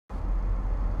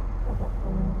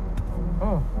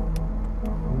Mm.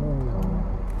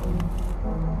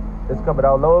 It's coming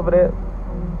all over there.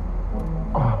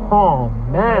 Oh,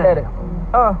 man.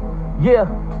 Yeah.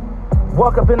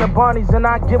 Walk up in the Barneys and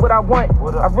I get what I want.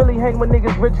 I really hang with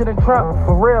niggas richer than Trump,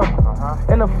 for real.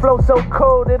 And the flow so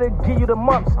cold it'll give you the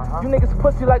mumps. You niggas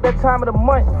pussy like that time of the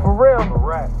month, for real.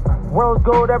 Rose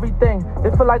gold, everything. They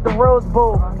feel like the Rose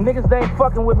Bowl. Niggas, they ain't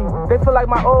fucking with me. They feel like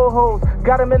my old hoes.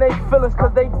 Got them in they feelings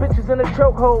cause they bitches in a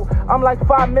chokehold. I'm like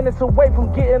 5 minutes away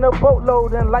from getting a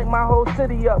boatload and light my whole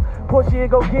city up. Push it,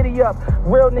 go giddy up.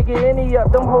 Real nigga, any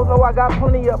up. Them hoes know I got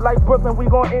plenty up. Like Brooklyn, we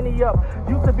gon' any up.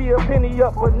 Used to be a penny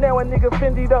up, but now a nigga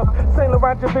fendied up. Saint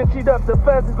Laurent Da Vinci'd up. The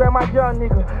feds is grab my young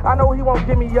nigga. I know he won't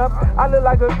give me up. I look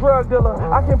like a drug dealer.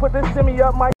 I can put this semi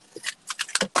up my.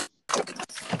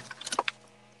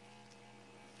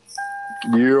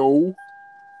 Yo,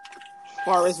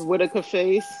 Forrest Whitaker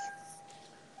face.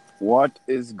 what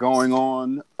is going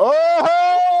on?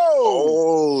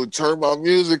 Oh, turn my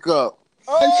music up.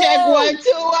 Check 1 2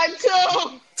 1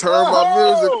 2. Turn my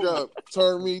music up.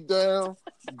 Turn me down.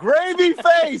 Gravy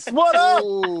face, what up?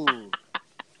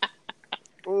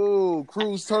 Ooh,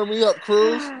 Cruz, turn me up,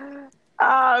 Cruz.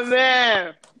 Oh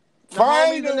man. The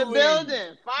homies in the Finally.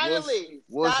 building. Finally.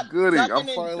 What's Stop goody? ducking I'm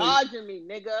and finally- dodging me,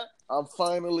 nigga. I'm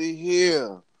finally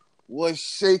here. What's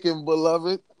shaking,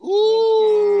 beloved?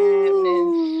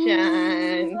 Ooh.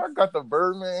 Shine. I got the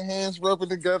Birdman hands rubbing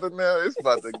together now. It's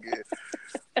about to get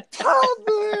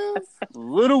poppin'.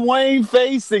 Little Wayne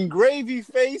face and Gravy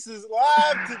face is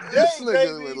live today, This nigga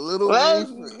baby. with little Let's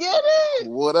face, get it.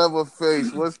 whatever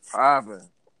face, what's poppin'?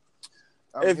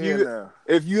 I'm here now.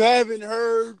 If you haven't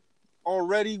heard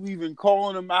already, we've been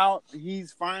calling him out.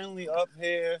 He's finally up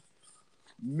here,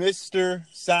 Mr.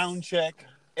 Soundcheck,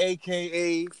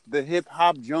 a.k.a. the Hip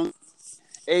Hop Junk,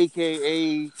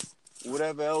 a.k.a.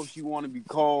 whatever else you want to be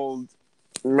called.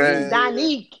 Man.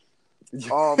 Donique.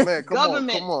 Oh man, come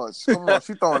Government. on. She throwing out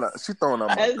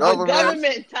my That's government. the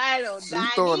government title. She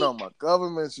throwing out my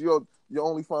governments. You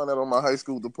only find that on my high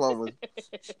school diploma.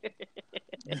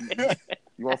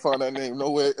 You won't find that name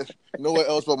nowhere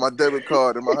else but my debit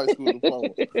card and my high school diploma.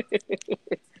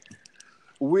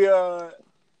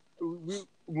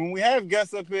 When we have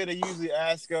guests up here, they usually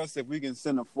ask us if we can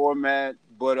send a format,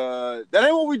 but that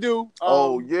ain't what we do.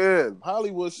 Oh yeah,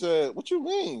 Hollywood said, "What you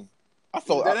mean?"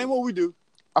 That ain't what we do.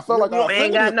 I felt like I We ain't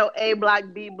offended got him. no A block,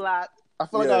 B block. I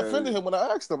felt like I offended him when I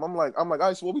asked him. I'm like,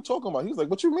 Ice, what we talking about? He was like,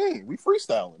 "What you mean? We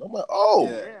freestyling." I'm like, "Oh,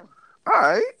 Yeah. all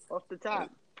right." Off the top.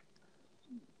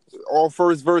 All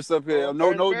first verse up here. All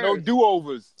No first verse.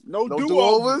 do-overs. No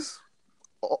do-overs.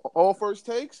 All first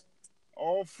takes.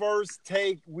 All first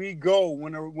take, we go.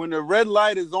 When the red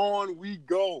light is on, we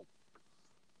go.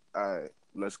 All right,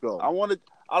 let's go. I don't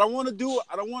want to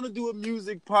do a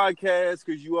music podcast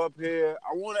because you up here.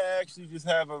 I want to actually just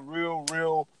have a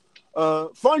real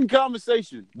fun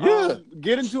conversation. Yeah.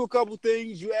 Get into a couple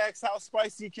things. You ask how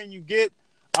spicy can you get?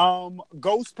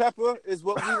 Ghost pepper is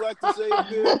what we like to say up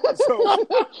here. So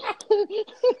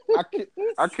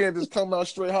I can't just come out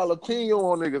straight jalapeno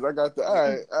on niggas. I got the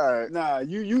all right. Nah,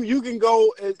 you can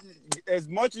go as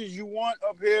much as you want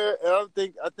up here. And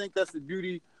I think that's the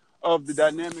beauty of the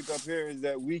dynamic up here is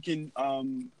that we can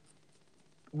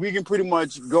pretty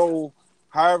much go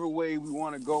however way we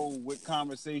want to go with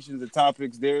conversations and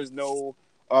topics. There's no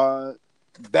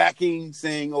backing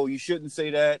saying, oh, you shouldn't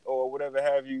say that or whatever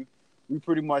have you. We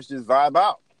pretty much just vibe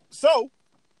out. So,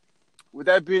 with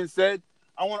that being said,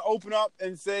 I want to open up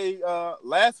and say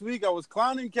last week I was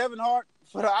clowning Kevin Hart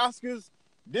for the Oscars.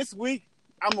 This week,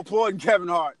 I'm applauding Kevin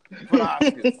Hart for the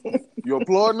Oscars. You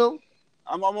applauding him?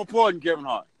 I'm applauding Kevin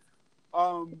Hart.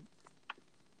 I'm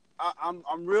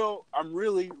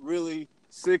really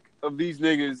sick of these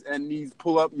niggas and these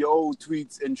pull up your old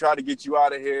tweets and try to get you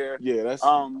out of here. Yeah,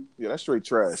 that's straight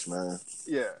trash, man.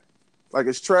 Yeah. Like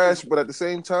it's trash, but at the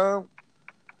same time,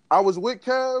 I was with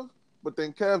Kev, but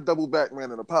then Kev doubled back,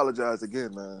 man, and apologized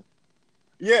again, man.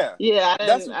 Yeah. Yeah,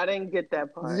 I didn't get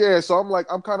that part. Yeah, so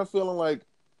I'm kind of feeling like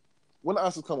when the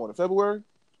Oscars come on in February.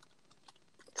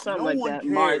 Something no like one that.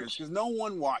 cares March. because no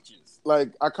one watches.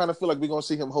 Like I kind of feel like we're gonna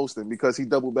see him hosting because he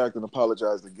doubled back and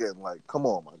apologized again. Like, come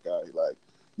on, my guy. Like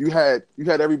you had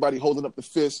everybody holding up the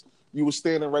fist. You were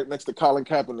standing right next to Colin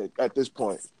Kaepernick at this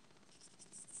point.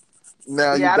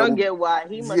 Now I don't get why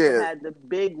he must Yeah. have had the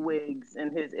big wigs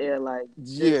in his ear. Like,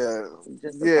 Yeah,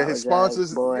 just yeah. His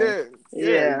apologize, sponsors, boy. yeah.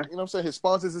 Yeah. You know what I'm saying? His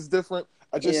sponsors is different.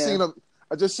 I just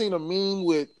seen a meme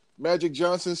with Magic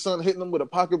Johnson's son hitting him with a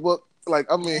pocketbook. Like,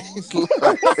 I mean,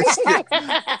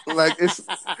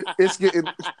 it's getting.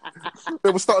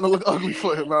 It was starting to look ugly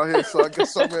for him out here. So I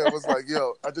guess some man was like,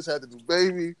 "Yo, I just had to do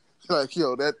baby." Like,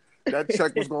 yo, that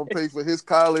check was gonna pay for his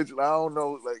college. I don't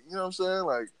know, like, you know what I'm saying?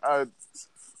 Like,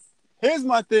 Here's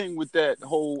my thing with that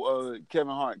whole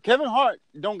Kevin Hart. Kevin Hart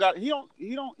his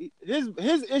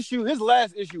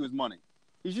last issue is money.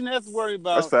 He shouldn't have to worry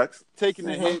that's about facts. taking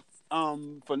a hit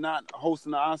for not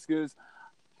hosting the Oscars.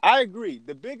 I agree.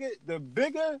 The bigger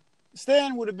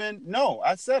stand would have been, no,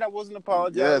 I said I wasn't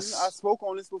apologizing. Yes. I spoke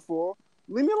on this before.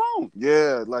 Leave me alone.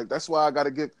 Yeah, like that's why I gotta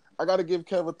give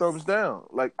Kev a thumbs down.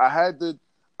 Like I had the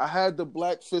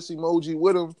black fist emoji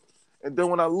with him, and then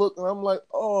when I look and I'm like,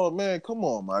 oh man, come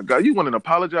on, my guy, you want to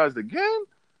apologize again?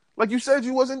 Like you said,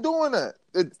 you wasn't doing that.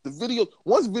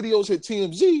 Once videos hit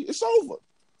TMZ, it's over.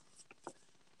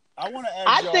 I want to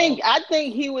ask I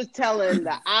think he was telling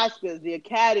the Oscars, the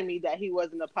Academy, that he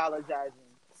wasn't apologizing.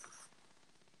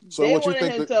 So they what you wanted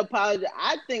think? him to apologize.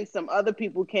 I think some other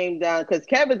people came down because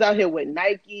Kevin's out here with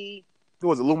Nike. It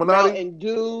was Illuminati. Mountain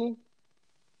Dew.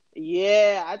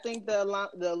 Yeah, I think the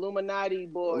Illuminati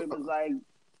boy was like,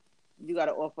 you got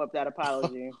to offer up that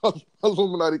apology.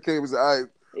 Illuminati came and said, all right,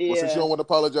 well, since you don't want to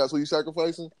apologize, who you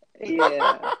sacrificing?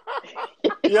 Yeah.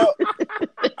 Yo,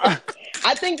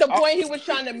 I think the point he was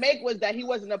trying to make was that he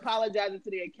wasn't apologizing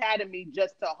to the Academy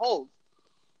just to host.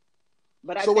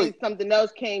 But I think something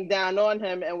else came down on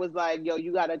him and was like, yo,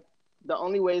 you got to, the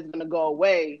only way it's going to go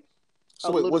away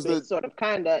sort of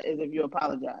kinda is if you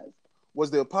apologize.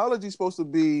 Was the apology supposed to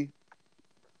be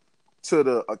to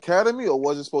the Academy or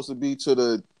was it supposed to be to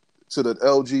the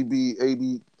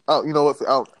LGBT? You know what?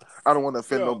 I don't want to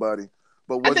offend nobody,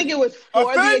 but I think it was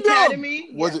for the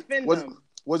Academy. Was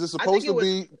it supposed to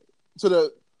be to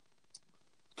the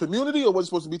community or was it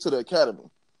supposed to be to the Academy?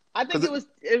 I think it was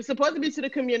supposed to be to the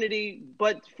community,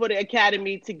 but for the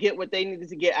Academy to get what they needed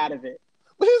to get out of it.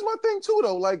 But here's my thing too,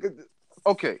 though. Like,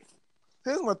 okay,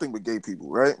 here's my thing with gay people,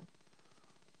 right?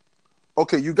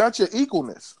 Okay, you got your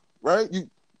equalness, right?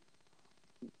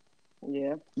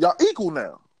 Y'all equal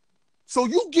now, so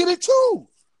you get it too.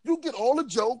 You get all the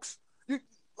jokes.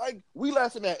 We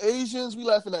laughing at Asians, we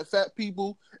laughing at fat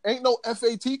people. Ain't no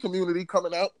FAT community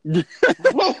coming out.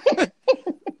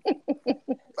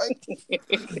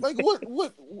 like what?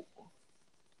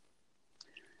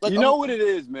 Like, you know what it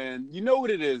is, man. You know what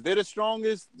it is. They're the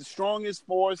strongest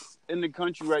force in the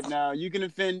country right now. You can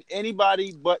offend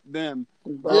anybody but them.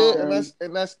 Yeah,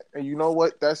 and you know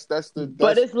what? That's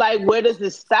But it's like, where does it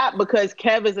stop? Because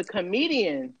Kev is a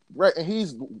comedian, right? And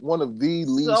he's one of the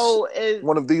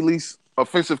least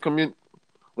offensive comedians.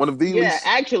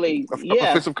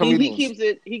 Offensive comedians.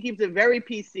 He keeps it very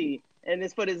PC. And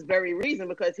it's for this very reason,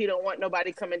 because he don't want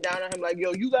nobody coming down on him like,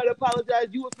 yo, you got to apologize.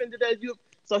 You offended us.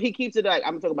 So he keeps it like,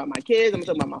 I'm going to talk about my kids. I'm going to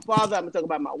talk about my father. I'm going to talk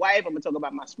about my wife. I'm going to talk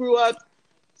about my screw-ups.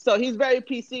 So he's very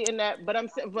PC in that. But I'm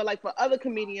saying for other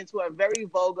comedians who are very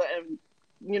vulgar and,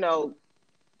 you know,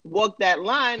 walk that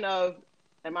line of,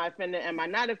 am I offended? Am I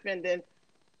not offended?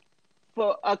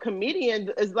 For a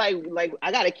comedian, it's like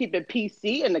I got to keep it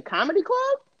PC in the comedy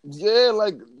club? Yeah,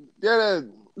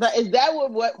 Is that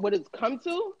what it's come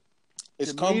to?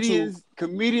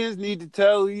 Comedians need to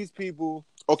tell these people,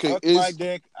 okay, my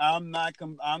dick. I'm not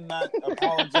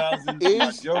apologizing for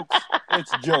my jokes.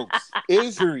 It's jokes.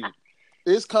 Period.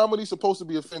 Is comedy supposed to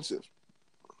be offensive?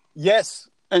 Yes,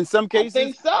 in some cases. I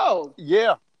think so.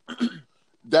 Yeah,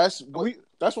 that's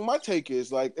what my take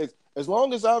is. Like, as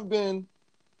long as I've been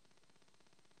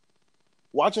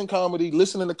watching comedy,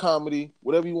 listening to comedy,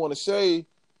 whatever you want to say,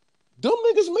 them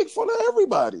niggas make fun of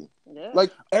everybody. Yeah.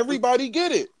 Like, everybody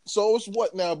get it. So it's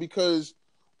what now? Because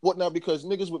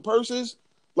niggas with purses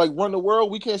like run the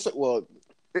world. We can't say, well,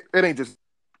 it ain't just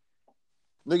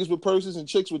niggas with purses and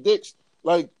chicks with dicks.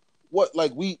 Like, what?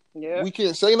 Like, we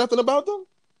can't say nothing about them.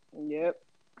 Yep.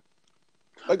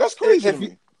 Like, that's crazy to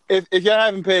me. If y'all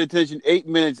haven't paid attention, 8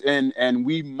 minutes in, and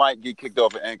we might get kicked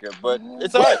off of Anchor, but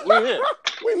it's all right. We're here.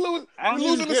 We're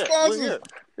losing the sponsors.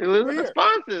 We're losing the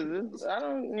sponsors.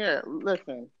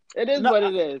 Listen. It is what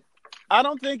it is. I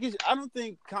don't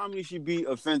think comedy should be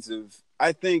offensive.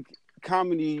 I think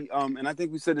comedy, and I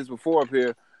think we said this before up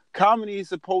here, comedy is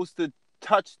supposed to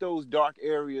touch those dark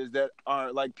areas that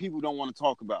are like people don't want to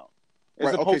talk about.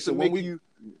 It's supposed to make you.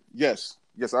 Yes,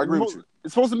 I agree with you.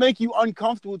 It's supposed to make you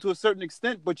uncomfortable to a certain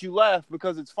extent, but you laugh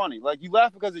because it's funny. Like, you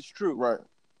laugh because it's true. Right.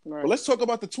 But let's talk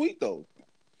about the tweet, though.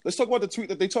 Let's talk about the tweet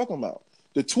that they talking about.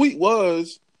 The tweet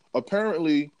was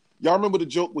apparently, y'all remember the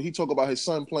joke where he talked about his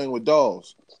son playing with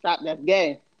dolls? Stop, that's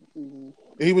gay. Mm-hmm.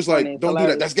 And he was like, don't do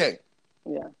that, that's gay.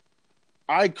 Yeah.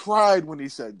 I cried when he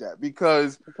said that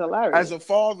because as a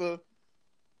father,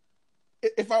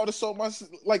 if I would have saw my,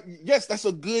 like, yes, that's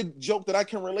a good joke that I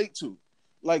can relate to.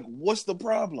 Like, what's the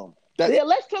problem? That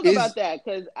let's talk is about that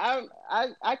because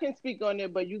I can speak on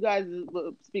it, but you guys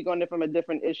will speak on it from a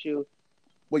different issue.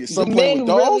 what your Do son playing with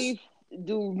dolls?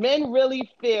 do men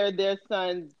really fear their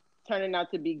sons turning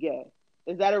out to be gay?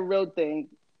 Is that a real thing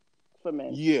for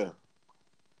men? Yeah.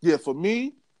 For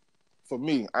me,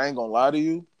 I ain't gonna lie to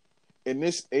you. In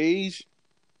this day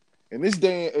and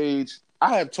age,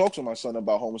 I have talked to my son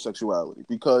about homosexuality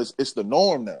because it's the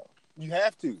norm now. You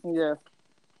have to. Yeah.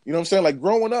 You know what I'm saying? Like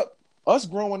growing up,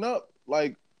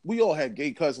 like we all had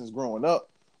gay cousins growing up,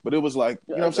 but it was like,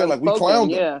 you know what I'm saying? Like we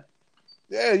clowned them.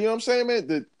 Yeah, you know what I'm saying, man?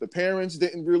 The parents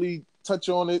didn't really touch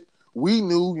on it. We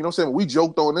knew, you know what I'm saying? We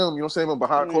joked on them, you know what I'm saying,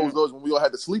 behind closed doors when we all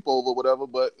had to sleep over or whatever,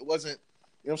 but it wasn't,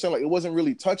 you know what I'm saying? Like it wasn't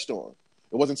really touched on.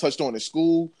 It wasn't touched on in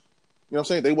school. You know what I'm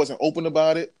saying? They wasn't open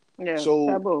about it. Yeah. So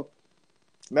taboo.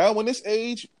 Now in this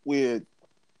age where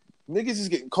niggas is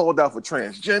getting called out for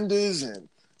transgenders and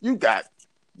you got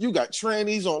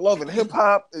trannies on Love and Hip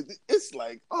Hop, it's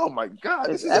like, oh my God,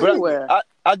 It's this is everywhere.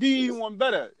 I do you one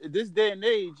better. In this day and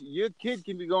age, your kid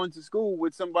can be going to school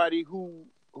with somebody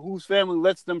whose family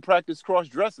lets them practice cross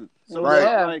dressing. So Right. it's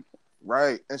not like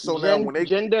right. And so now when they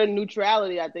gender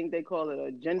neutrality, I think they call it,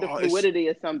 or gender fluidity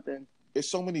or something. It's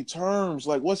so many terms.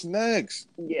 Like, what's next?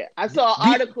 Yeah, I saw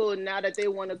an article now that they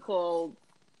want to call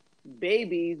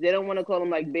babies. They don't want to call them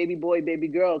like baby boy, baby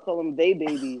girl. Call them they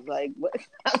babies. Like what?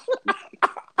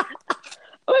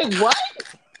 Like what?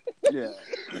 yeah.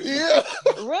 Yeah.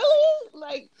 Really?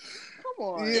 Like, come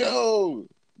on. Yo,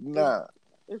 nah.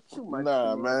 It's too much.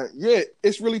 Nah, man. Yeah,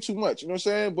 it's really too much. You know what I'm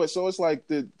saying? But so it's like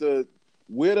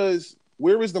where is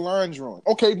the line drawn?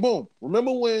 Okay, boom.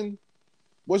 Remember when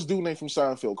what's dude name from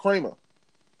Seinfeld? Kramer.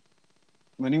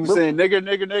 When he was saying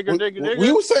nigga.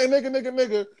 We were saying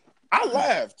nigga. I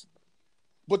laughed.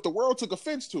 But the world took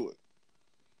offense to it.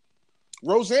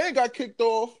 Roseanne got kicked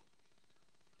off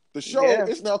the show. Yeah.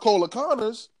 It's now called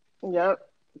O'Connor's. Yep.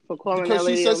 For calling because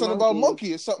that she said something about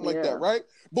monkey or something like Yeah. that, right?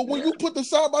 But when you put the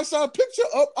side-by-side picture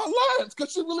up, I laughed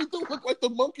because she really do look like the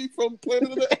monkey from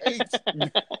Planet of the Apes.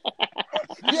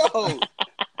 Yo,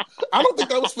 I don't think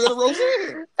that was fair to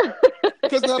Roseanne.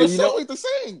 Because now the show ain't the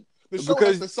same. The show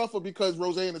has to suffer because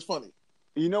Roseanne is funny.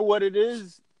 You know what it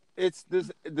is? It's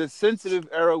the sensitive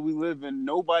era we live in.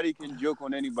 Nobody can joke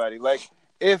on anybody. Like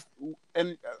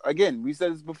and again, we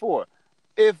said this before.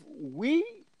 If we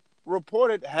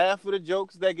reported half of the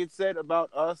jokes that get said about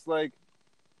us, like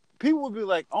people would be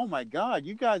like, "Oh my God,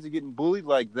 you guys are getting bullied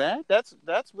like that." That's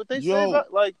what they say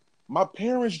about like. My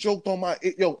parents joked on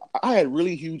I had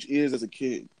really huge ears as a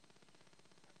kid.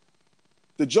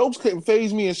 The jokes couldn't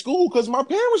faze me in school because my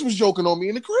parents was joking on me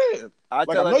in the crib. I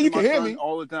know you can hear me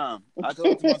all the time. I tell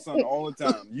it to my son all the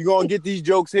time. You gonna get these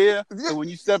jokes here, so when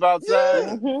you step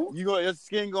outside, your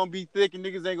skin gonna be thick, and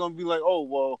niggas ain't gonna be like, "Oh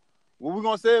well, what we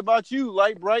gonna say about you,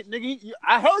 light bright nigga?"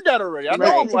 I heard that already. I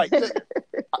know I'm like.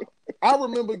 I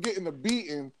remember getting a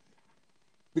beating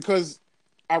because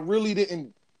I really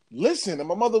didn't listen, and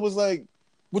my mother was like,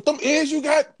 "With them ears you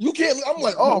got, you can't." I'm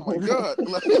like, "Oh my God."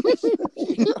 Like,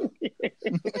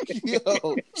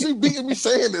 yo, she beating me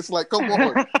saying this. Like, come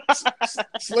on,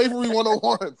 slavery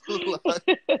 101.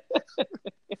 Like,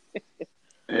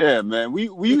 yeah, man. We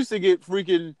used to get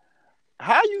freaking.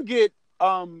 How you get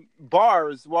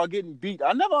bars while getting beat?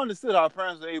 I never understood how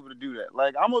parents were able to do that.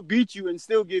 Like, I'm gonna beat you and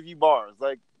still give you bars.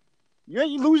 Like, you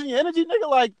ain't losing your energy, nigga.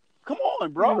 Like, come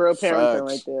on, bro. Real parenting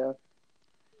right there.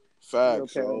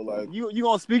 Facts. So, like, you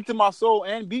gonna speak to my soul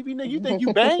and beat me, nigga? You think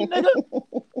you bang, nigga?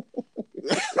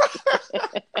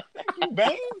 You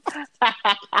bang?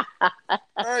 All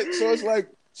right. So it's like,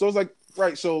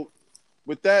 right. So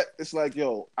with that, it's like,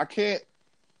 yo, I can't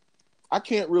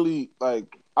really,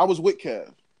 like, I was with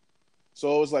Kev.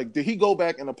 So it was like, did he go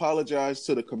back and apologize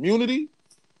to the community,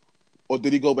 or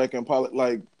did he go back and apologize?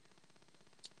 Like,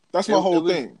 that's my whole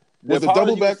thing. Was the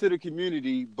apology was to the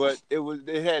community, but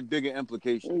it had bigger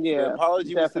implications. Yeah, the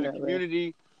apology definitely. was to the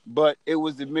community, but it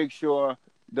was to make sure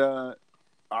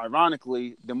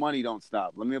ironically, the money don't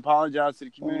stop. Let me apologize to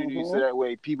the community so that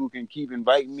way people can keep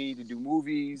inviting me to do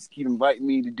movies, keep inviting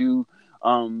me to do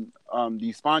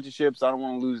these sponsorships. I don't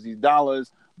want to lose these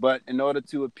dollars, but in order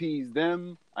to appease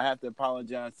them, I have to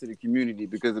apologize to the community,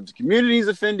 because if the community is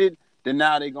offended, then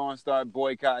now they're going to start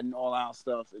boycotting all our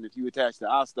stuff, and if you attach to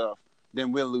our stuff,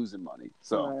 then we're losing money.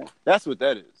 So that's what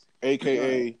that is.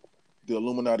 AKA the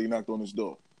Illuminati knocked on his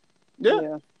door.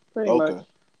 Yeah, pretty much.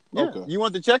 Yeah. Okay. You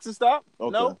want the checks to stop?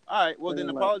 Okay. No? All right. Well, Pretty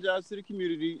then much. apologize to the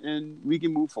community, and we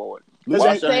can move forward. But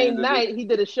Wash that our hands same of night, it. he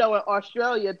did a show in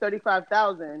Australia,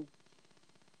 35,000.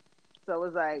 So it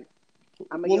was like,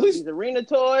 I'm going to give these arena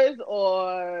tours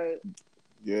or...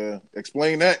 Yeah.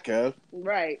 Explain that, Kev.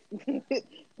 Right.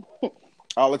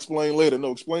 I'll explain later.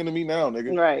 No, explain to me now,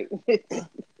 nigga. Right.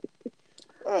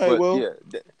 All right, But well,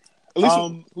 yeah,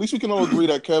 at least we can all agree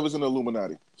that Kev is an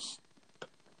Illuminati.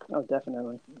 Oh,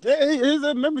 definitely. yeah, his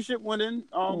membership went in.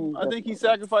 I think he Definitely.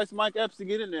 sacrificed Mike Epps to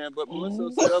get in there, but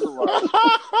Melissa said otherwise.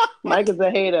 Mike is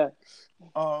a hater.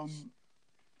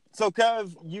 So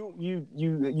Kev,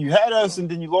 you had us and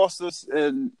then you lost us,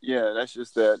 and yeah, that's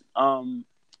just that.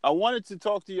 I wanted to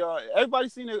talk to y'all. Everybody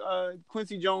seen the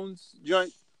Quincy Jones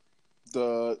joint?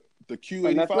 The On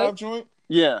Q85 Netflix? joint?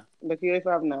 Yeah. The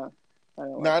Q85, no.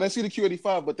 I didn't see the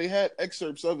Q85, but they had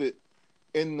excerpts of it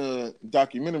in the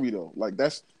documentary though. Like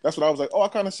that's what I was like, oh, I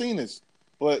kind of seen this.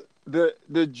 But the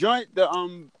joint,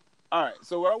 all right,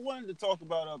 so what I wanted to talk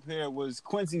about up here was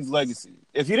Quincy's legacy.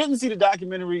 If you didn't see the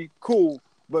documentary, cool,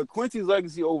 but Quincy's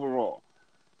legacy overall.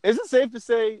 Is it safe to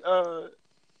say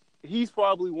he's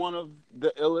probably one of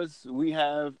the illest we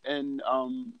have and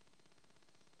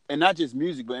not just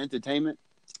music but entertainment?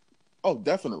 oh,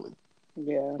 definitely.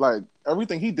 Yeah. Like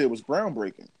everything he did was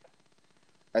groundbreaking.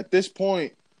 At this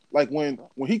point, like when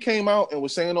he came out and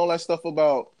was saying all that stuff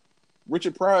about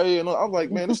Richard Pryor and all, I was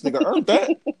like, man, this nigga earned that.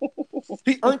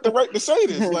 He earned the right to say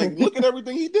this. Like, look at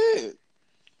everything he did.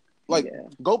 Like, Yeah.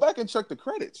 go back and check the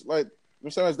credits. Like,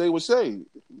 as they would say, you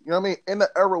know what I mean? In the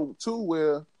era too,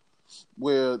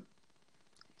 where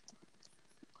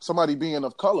somebody being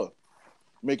of color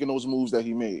making those moves that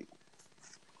he made.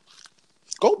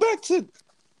 Go back to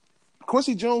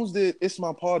Quincy Jones did "It's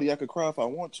My Party, I Could Cry If I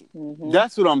Want to." Mm-hmm.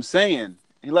 That's what I'm saying.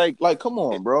 Like, come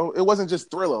on, bro. It wasn't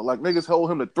just Thriller. Like, niggas hold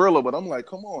him to Thriller, but I'm like,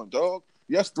 come on, dog.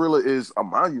 Yes, Thriller is a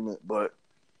monument, but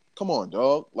come on,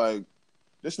 dog. Like,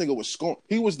 this nigga was scoring.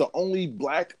 He was the only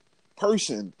black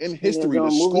person in history to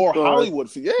score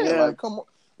Hollywood. Yeah, like, come on.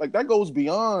 Like, that goes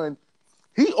beyond.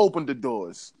 He opened the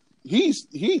doors. He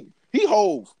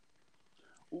Hove.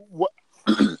 what?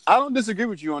 I don't disagree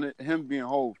with you on it. Him being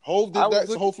Hove. Hove did that,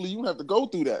 so hopefully you don't have to go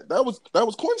through that. That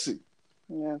was Quincy.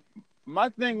 Yeah. My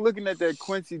thing looking at that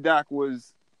Quincy doc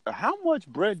was, how much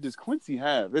bread does Quincy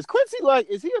have? Is Quincy like?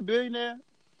 Is he a billionaire?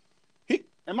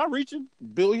 Am I reaching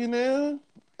billionaire?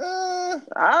 I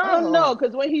don't know,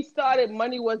 because when he started,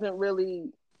 money wasn't really,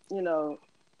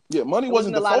 Yeah, money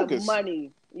wasn't the focus. Lot of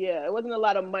money. Yeah, it wasn't a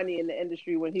lot of money in the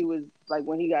industry when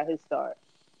he got his start.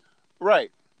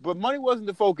 Right. But money wasn't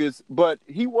the focus, but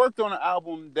he worked on an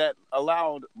album that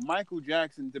allowed Michael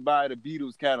Jackson to buy the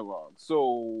Beatles catalog.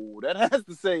 So that has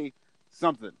to say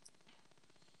something.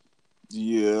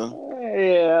 Yeah.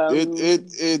 Yeah.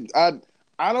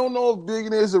 I don't know if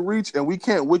billionaire's a reach, and we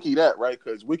can't wiki that, right?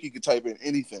 Because wiki could type in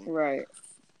anything. Right.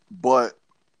 But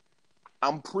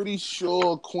I'm pretty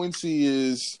sure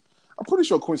Quincy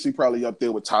probably up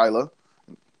there with Tyler.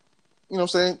 You know what I'm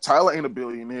saying? Tyler ain't a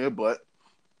billionaire, but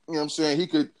you know what I'm saying? He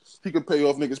could pay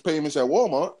off niggas' payments at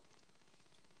Walmart.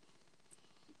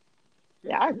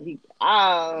 Yeah,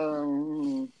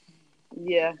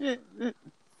 yeah.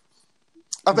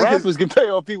 I think rappers can pay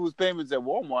off people's payments at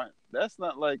Walmart. That's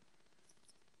not like.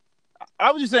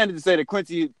 I was just saying to say that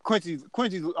Quincy's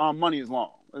money is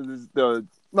long.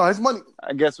 No, his money.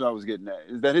 I guess what I was getting at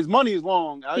is that his money is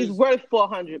long. He's worth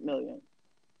 $400 million.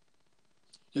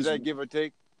 Is that give or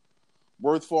take?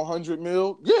 Worth $400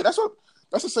 million? Yeah, that's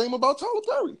the same about Tyler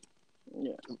Perry.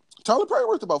 Yeah, Tyler Perry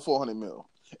worth about $400 million,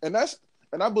 and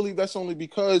I believe that's only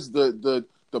because the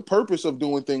purpose of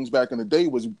doing things back in the day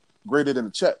was greater than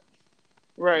a check.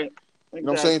 Right. Exactly. You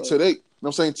know what I'm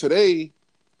saying? Today.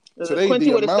 Today,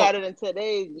 Quincy would have started in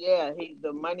today. Yeah,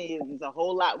 the money is a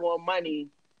whole lot more money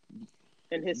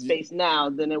in his space now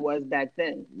than it was back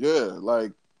then. Yeah,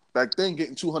 like back then,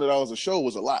 getting $200 a show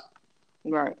was a lot.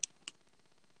 Right.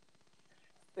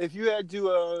 If you had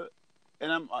to,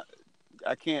 and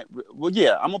I can't. Well,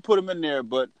 yeah, I'm gonna put him in there.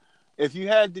 But if you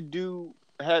had to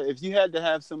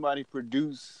have somebody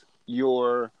produce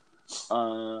your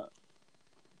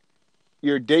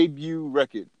debut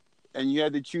record, and you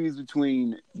had to choose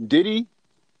between Diddy,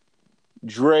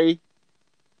 Dre,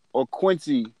 or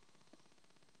Quincy,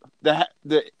 the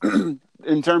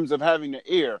in terms of having the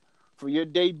ear for your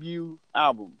debut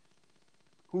album,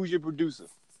 who's your producer?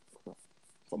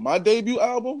 For my debut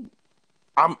album,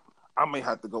 I may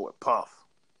have to go with Puff.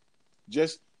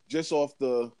 Just off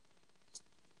the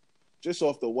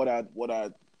what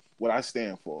I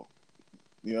stand for.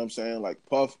 You know what I'm saying? Like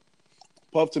Puff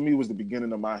to me was the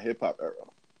beginning of my hip hop era.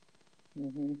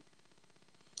 Mm-hmm.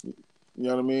 You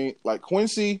know what I mean? Like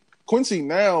Quincy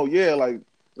now, yeah, like you know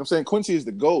what I'm saying, Quincy is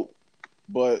the GOAT,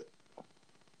 but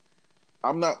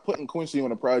I'm not putting Quincy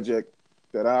on a project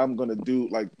that I'm gonna do.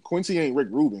 Like Quincy ain't Rick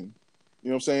Rubin.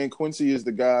 You know what I'm saying? Quincy is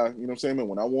the guy, you know what I'm saying?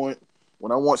 When I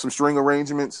want some string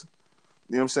arrangements,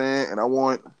 you know what I'm saying? And I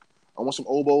want I want some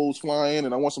oboes flying,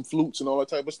 and I want some flutes and all that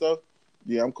type of stuff.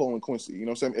 Yeah, I'm calling Quincy. You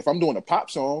know what I'm saying? If I'm doing a pop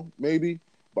song, maybe,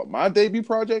 but my debut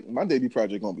project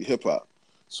gonna be hip hop.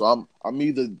 So I'm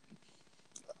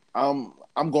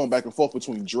going back and forth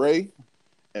between Dre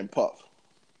and Puff,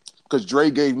 because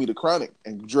Dre gave me the Chronic,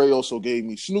 and Dre also gave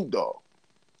me Snoop Dogg.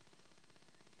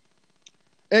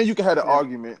 And you can have an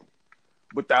argument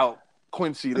without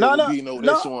Quincy. There would be no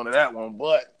this one or that one.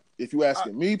 But if you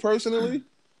asking me personally,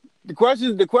 the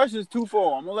question is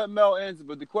twofold. I'm gonna let Mel answer,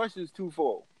 but the question is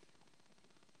twofold.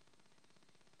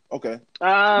 Okay.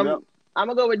 I'm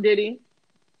gonna go with Diddy.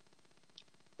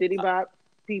 Diddy Bop,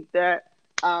 peep that.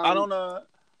 I don't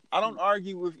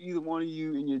argue with either one of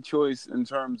you in your choice in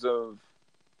terms of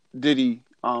Diddy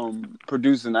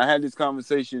producing. I had this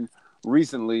conversation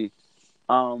recently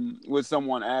with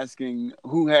someone asking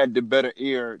who had the better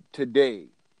ear today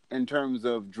in terms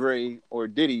of Dre or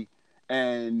Diddy,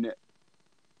 and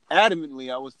adamantly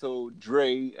I was told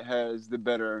Dre has the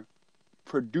better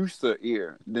producer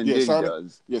ear than Diddy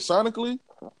does. Yeah, sonically,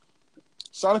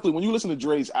 when you listen to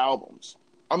Dre's albums,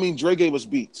 I mean, Dre gave us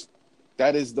beats.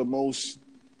 That is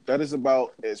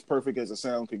about as perfect as a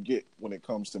sound could get when it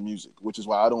comes to music, which is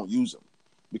why I don't use them,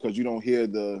 because you don't hear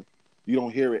it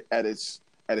at its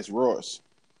rawest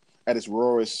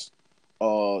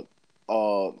point.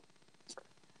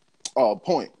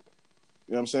 You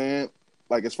know what I'm saying?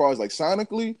 Like, as far as like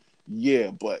sonically, yeah,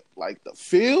 but like the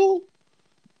feel,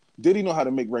 Diddy know how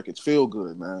to make records feel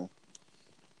good, man.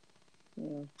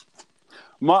 Yeah.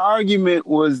 My argument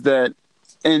was that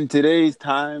in today's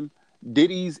time,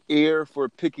 Diddy's ear for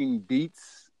picking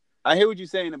beats, I hear what you're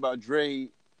saying about Dre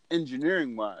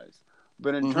engineering wise,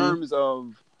 but in terms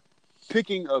of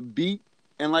picking a beat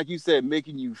and, like you said,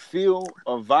 making you feel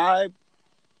a vibe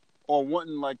or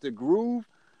wanting like to groove,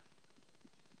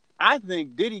 I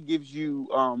think Diddy gives you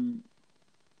more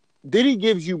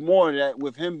of that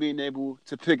with him being able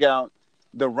to pick out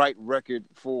the right record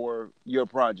for your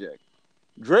project.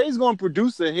 Dre's going to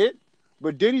produce a hit,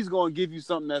 but Diddy's going to give you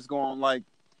something that's going to, like,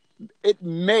 it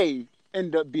may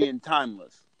end up being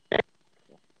timeless.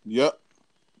 Yep.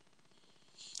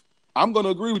 I'm going to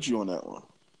agree with you on that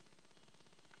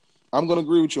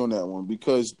one.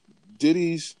 Because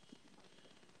Diddy's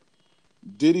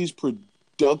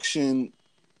production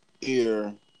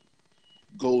ear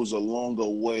goes a longer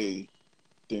way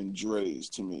than Dre's,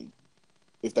 to me,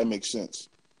 if that makes sense.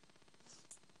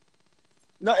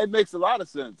 No, it makes a lot of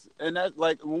sense. And that's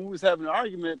like when we was having an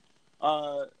argument,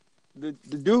 the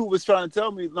dude was trying to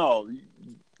tell me, no,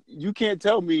 you can't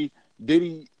tell me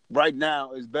Diddy right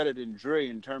now is better than Dre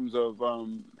in terms of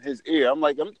his ear. I'm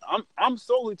like, I'm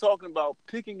solely talking about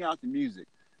picking out the music,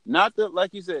 not the,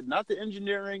 like you said, not the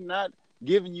engineering, not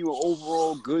giving you an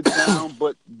overall good sound,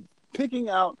 but picking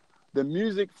out the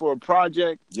music for a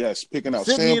project. Yes, picking out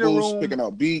samples, picking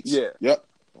out beats. Yeah. Yep.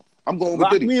 I'm going with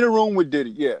Diddy. Lock me in a room with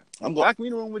Diddy. Yeah. Lock me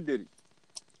in a room with Diddy. You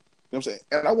know what I'm saying?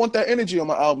 And I want that energy on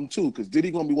my album too, because Diddy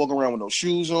gonna be walking around with no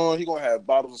shoes on. He gonna have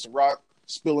bottles of Ciroc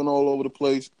spilling all over the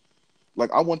place.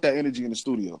 Like, I want that energy in the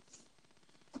studio.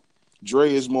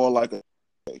 Dre is more like a.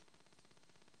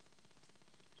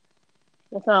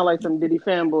 That sound like some Diddy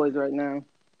fanboys right now.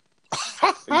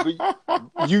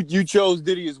 You chose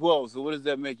Diddy as well, so what does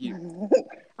that make you?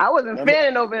 I wasn't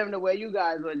fanning over him the way you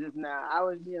guys were just now. I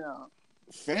was,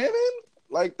 fanning?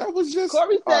 Like, that was just.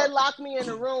 Corey said, "Lock me in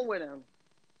the room with him."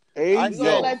 I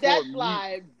don't let that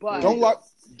slide, but don't lock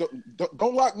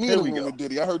me in the room with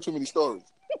Diddy. I heard too many stories.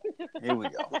 Here we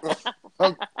go.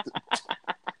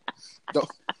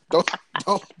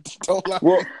 don't lock.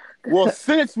 Well,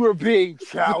 since we're being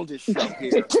childish up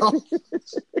here,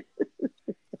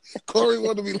 Corey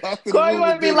wanted to be locked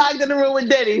in the room with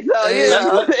Diddy. So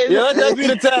let that be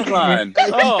the tagline.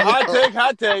 Oh,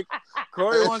 hot take.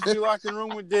 Corey wants to be locked in the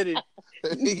room with Diddy.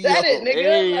 Said it, nigga.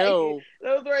 Hey, yo.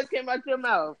 Those words came out your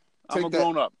mouth. I'm a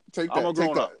grown up. I'm a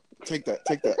grown up. Take that.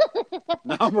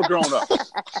 No, I'm a grown up.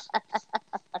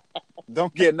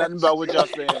 Don't get nothing about what y'all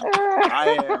saying.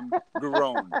 I am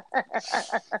grown.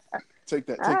 Take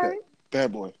that.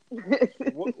 Bad boy.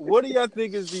 What do y'all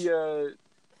think is the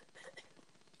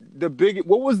biggest?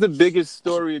 What was the biggest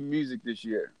story in music this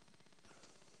year?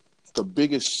 The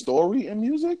biggest story in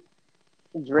music?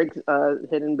 Drake's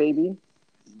hidden baby.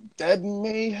 That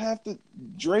may have to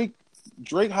Drake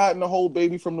hiding the whole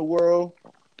baby from the world,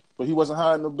 but he wasn't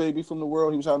hiding the baby from the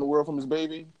world. He was hiding the world from his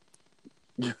baby.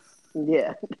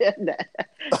 Yeah.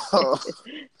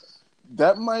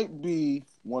 That might be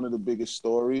one of the biggest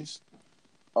stories.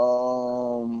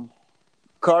 Cardi's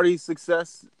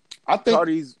success. I think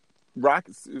Cardi's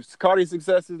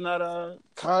success is not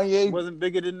Kanye wasn't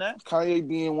bigger than that. Kanye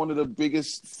being one of the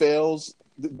biggest fails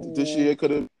this year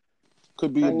could have.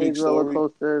 Could be a I big need roller story.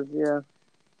 coasters. Yeah.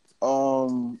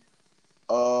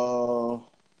 Uh,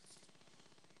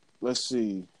 let's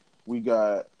see. We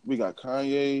got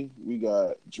Kanye. We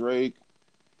got Drake.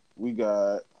 We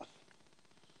got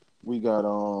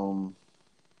who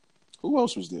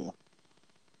else was there?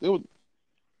 There was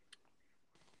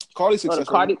Cardi Oh, the Success.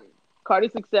 Cardi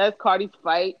Success, Cardi's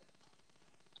fight.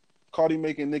 Cardi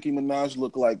making Nicki Minaj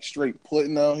look like straight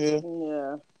pudding out here.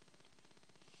 Yeah.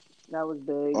 That was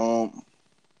big.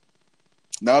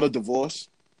 Now the divorce,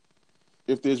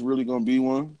 if there's really gonna be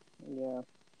one. Yeah.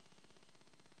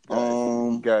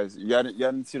 Guys, y'all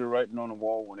didn't see the writing on the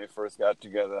wall when they first got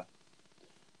together.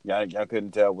 Y'all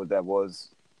couldn't tell what that was.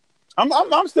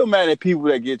 I'm still mad at people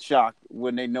that get shocked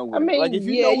when they know what. I mean, like if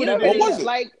you yeah, know what you it don't is, What was it?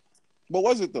 like. What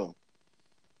was it though?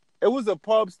 it was a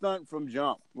pub stunt from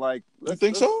jump. Like, You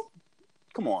think so?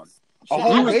 Come on. A He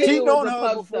whole I don't was think cheating it was on a her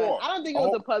pub before. stunt. I don't think it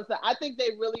was a pub stunt. I think they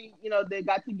really, they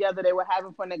got together. They were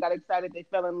having fun. They got excited. They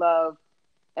fell in love,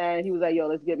 and he was like, "Yo,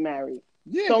 let's get married."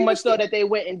 Yeah. So he much was so still, that they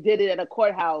went and did it at a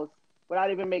courthouse without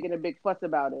even making a big fuss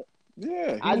about it.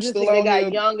 yeah, he I was just still think they out got here.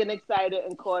 young and excited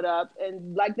and caught up.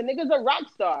 And like the nigga's a rock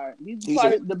star. He's He's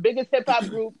part a- of the biggest hip hop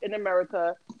group in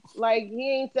America. Like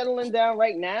he ain't settling down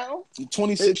right now.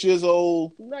 26 years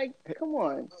old. Like, come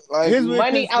on. Like Here's what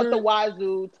Money out the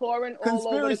wazoo, touring all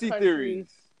over the conspiracy country. theories.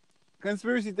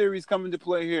 Conspiracy theories come into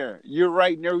play here. You're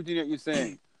right in everything that you're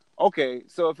saying. Okay,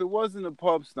 so if it wasn't a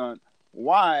pub stunt,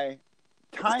 why,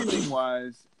 timing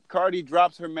wise, Cardi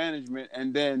drops her management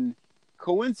and then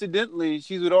coincidentally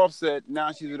she's with Offset.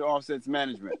 Now she's with Offset's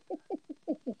management.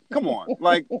 Come on,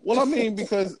 like, well, I mean,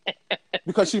 because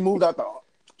she moved out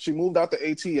the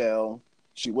ATL.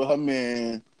 She with her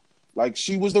man. Like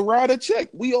she was the rider chick.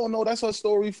 We all know that's her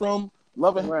story from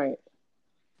Love and Right.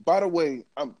 By the way,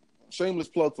 shameless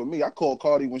plug for me. I called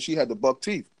Cardi when she had the buck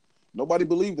teeth. Nobody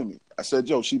believed in me. I said,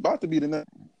 "Yo, she about to be the next."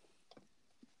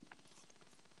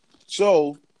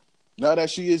 So now that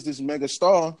she is this mega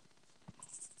star,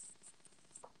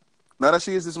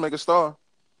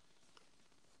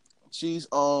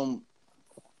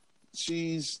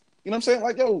 she's you know what I'm saying?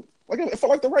 Like, yo, it felt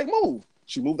like the right move.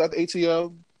 She moved out the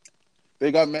ATL.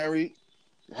 They got married,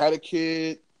 had a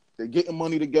kid. They're getting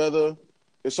money together.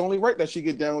 It's only right that she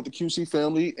get down with the QC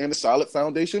family and the Solid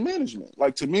Foundation management.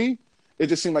 Like, to me, it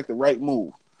just seemed like the right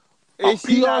move. is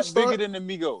she PR not stunt- bigger than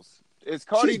the Migos? Is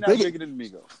Cardi She's not bigger- bigger than the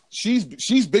Migos?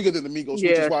 She's bigger than the Migos, which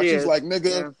Yeah, is why she she's is. like, nigga,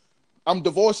 Yeah. I'm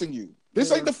divorcing you.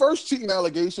 This ain't the first cheating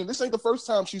allegation. This ain't the first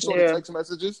time she saw the Yeah. text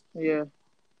messages. Yeah.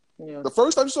 Yeah. The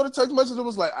first time she saw the text message, it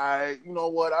was like, you know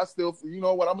what? I'm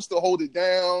gonna still hold it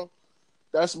down.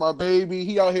 That's my baby.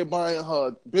 He out here buying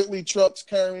her Bentley trucks,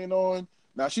 carrying on.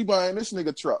 Now she buying this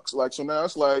nigga trucks. Like, so now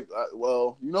it's like,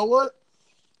 well, you know what?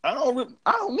 I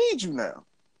don't need you now.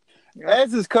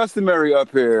 As is customary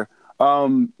up here,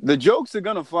 the jokes are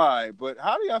gonna fly. But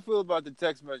how do y'all feel about the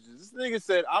text messages? This nigga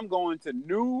said, "I'm going to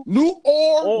New New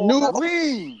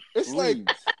lean." It's like, Lean.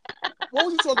 what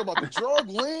was he talking about? The drug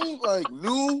lean? Like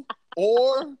new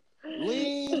or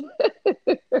lean?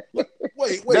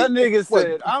 Wait. That nigga what?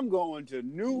 said, "I'm going to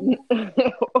New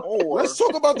or." Let's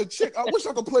talk about the chick. I wish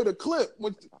I could play the clip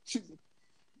when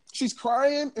she's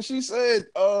crying and she said,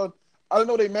 I didn't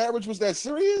know their marriage was that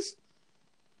serious.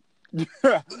 Yeah,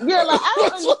 like I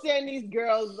don't understand these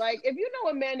girls. Like, if you know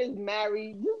a man is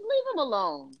married, just leave him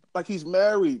alone. Like, he's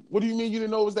married. What do you mean you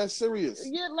didn't know it was that serious?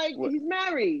 Yeah, like What? he's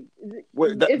married.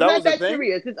 Wait, that It's was not the that thing?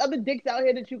 serious. There's other dicks out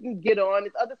here that you can get on.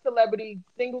 There's other celebrities,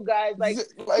 single guys. Like,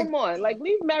 come on, like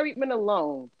leave married men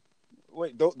alone.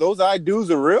 Wait, those I do's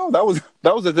are real? That was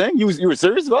the thing? You were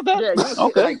serious about that? Yeah,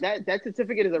 Okay. like that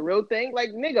certificate is a real thing. Like,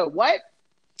 nigga, what?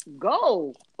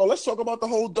 Go. Oh, let's talk about the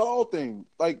whole doll thing.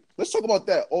 Like, let's talk about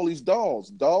that. All these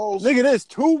dolls. Nigga, there's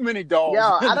too many dolls. Yo,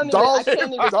 I don't even. Dolls- I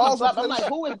can't even dolls keep up. are I'm like,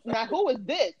 who is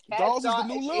this? Cat Dolls is the doll?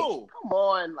 new Lil. Come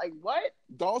on, like what?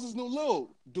 Dolls is new Lil.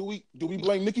 Do we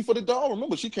blame Nicki for the doll?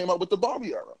 Remember, she came out with the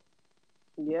Barbie era,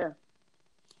 Yeah,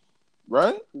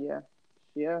 right?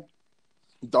 yeah.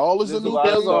 Doll is There's the a new lot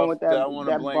of Still thing. going stuff with that I that want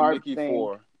to blame Barb Nicki thing.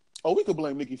 for. Oh, we could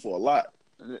blame Nicki for a lot.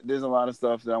 There's a lot of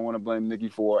stuff that I want to blame Nicki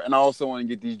for, and I also want to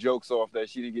get these jokes off that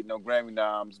she didn't get no Grammy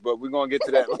noms. But we're gonna get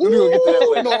to that. We're gonna get to that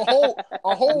later. No,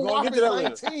 a whole We're gonna get to whopping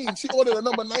that later. 19. She ordered a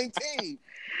number 19.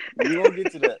 We're gonna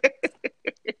get to that.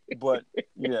 But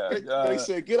yeah, They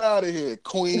said, "Get out of here,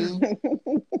 Queen.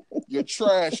 You're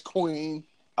trash, Queen."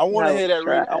 I want to No, hear that.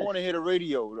 trash. I want to hear the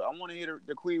radio. I want to hear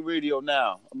the Queen radio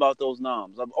now about those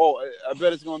noms. I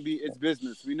bet it's gonna be it's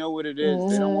business. We know what it is.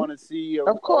 They don't want to see a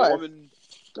Of course. woman.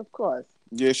 Of course.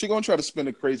 Yeah, she gonna try to spin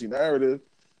a crazy narrative,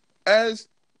 as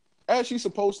she's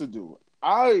supposed to do.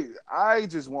 I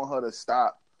just want her to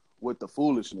stop with the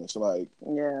foolishness. Like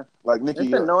Yeah. Nicki,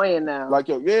 It's annoying now. like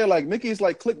Nicki is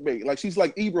like clickbait. Like she's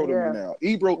like Ebro to me now.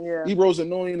 Ebro's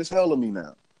annoying as hell to me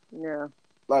now. Yeah.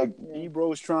 Like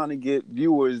Ebro's trying to get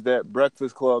viewers that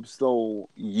Breakfast Club stole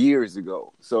years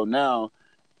ago. So now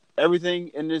everything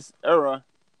in this era,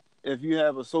 if you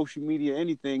have a social media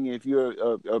anything, if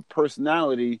you're a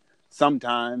personality,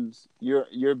 sometimes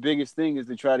your biggest thing is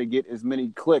to try to get as many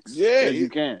clicks as you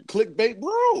can. Clickbait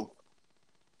bro.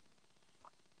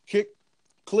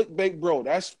 Clickbait bro.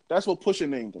 That's what Pusha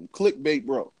named him. Clickbait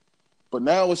bro. But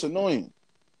now it's annoying.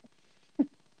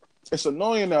 It's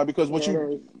annoying now because what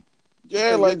so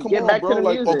like come on, bro.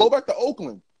 Like go back to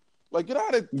Oakland. Like get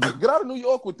out of New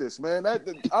York with this, man. I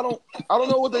don't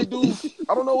know what they do.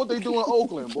 I don't know what they do in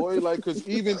Oakland, boy. Like, because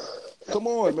even come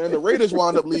on, man. The Raiders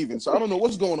wound up leaving, so I don't know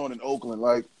what's going on in Oakland.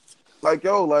 Like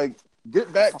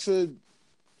get back to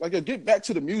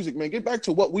the music, man. Get back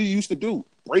to what we used to do.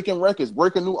 Breaking records,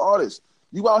 breaking new artists.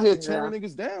 You out here tearing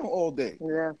niggas down all day.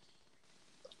 Yeah.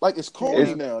 Like it's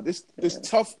corny now. This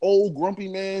tough old grumpy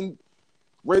man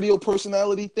radio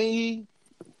personality thingy.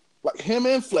 Like him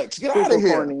and Flex. Get out of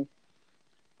here. Corny.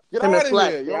 Get out of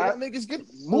here, yo. Y'all niggas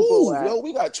move, yo.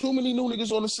 We got too many new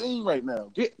niggas on the scene right now.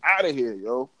 Get out of here,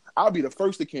 yo. I'll be the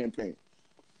first to campaign.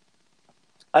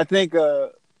 I think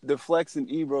the Flex and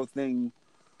Ebro thing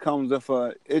comes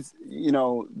with it's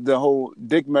the whole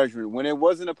dick measuring. When it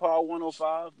wasn't a Power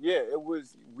 105, it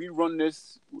was we run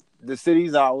this, the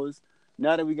city's ours.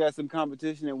 Now that we got some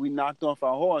competition and we knocked off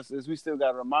our horses, we still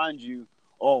got to remind you,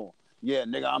 yeah,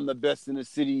 nigga, I'm the best in the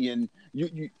city, and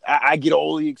I get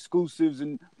all the exclusives,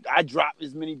 and I drop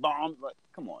as many bombs. Like,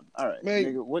 come on, all right, man,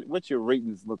 nigga, what's your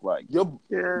ratings look like? Your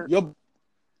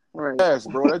ass,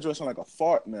 bro. That just sound like a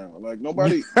fart now. Like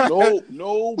nobody cares.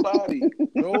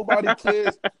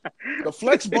 The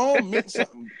Flex bomb meant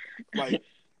something. Like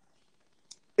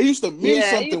it used to mean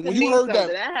something when you heard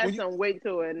that. That had some weight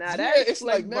to it. Now it's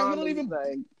like, man, you don't even.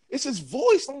 Like, it's his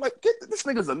voice. I'm like, this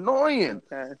nigga's annoying.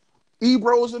 Okay.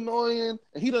 Ebro's annoying,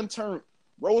 and he done turned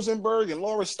Rosenberg and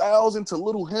Laura Styles into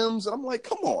little hymns, and I'm like,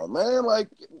 come on, man, like,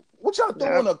 what y'all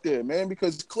doing up there, man?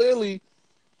 Because clearly,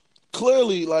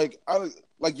 like,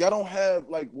 y'all don't have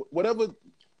like whatever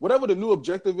the new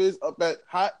objective is up at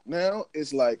Hot now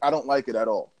is like, I don't like it at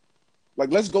all.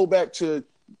 Like, let's go back to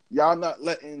y'all not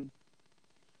letting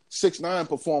 6ix9ine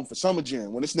perform for Summer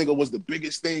Jam when this nigga was the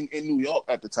biggest thing in New York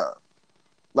at the time.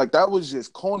 Like, that was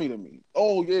just corny to me.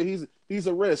 Oh yeah, he's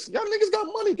a risk. Y'all niggas got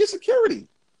money. Get security.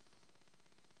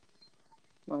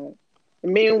 Right.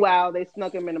 Meanwhile, they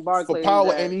snuck him in the Barclays for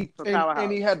power,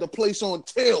 and he had the place on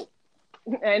tilt.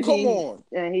 And Come on.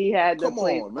 And he had the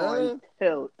place on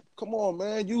tilt. Come on,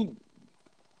 man.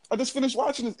 I just finished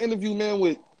watching this interview, man,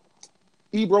 with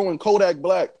Ebro and Kodak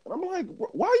Black, and I'm like,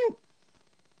 why are you?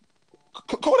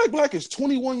 Kodak Black is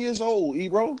 21 years old,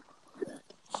 Ebro.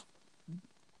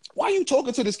 Why are you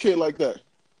talking to this kid like that?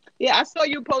 Yeah, I saw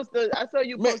you post the.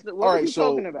 What were you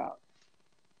talking about?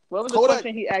 What was the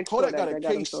question he asked? Kodak got a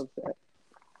case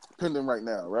pending right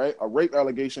now, right? A rape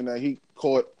allegation that he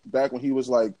caught back when he was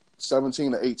like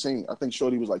 17 or 18. I think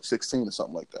Shorty was like 16 or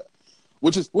something like that.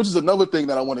 Which is another thing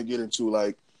that I want to get into.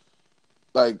 Like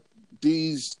the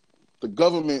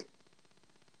government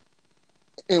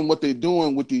and what they're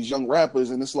doing with these young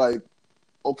rappers, and it's like,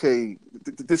 okay,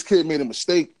 this kid made a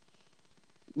mistake.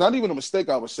 Not even a mistake,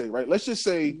 I would say, right? Let's just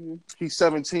say he's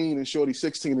 17 and Shorty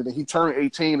 16, and then he turned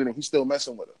 18 and then he's still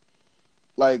messing with her.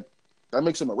 Like, that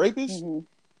makes him a rapist? Mm-hmm.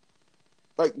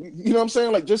 Like, you know what I'm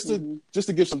saying? Like, just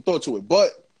to give some thought to it.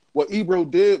 But what Ebro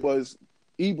did was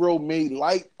Ebro made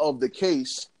light of the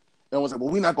case and was like, well,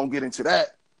 we're not going to get into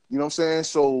that. You know what I'm saying?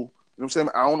 So, you know what I'm saying?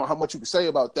 I don't know how much you can say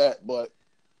about that, but, you know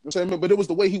what I'm saying? But it was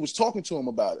the way he was talking to him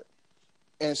about it.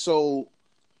 And so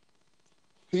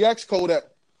he asked Kodak.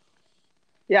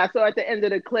 Yeah, so at the end of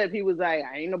the clip, he was like,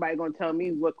 ain't nobody going to tell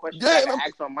me what questions I can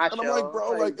ask on my show. And I'm like,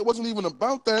 bro, like, it wasn't even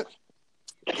about that.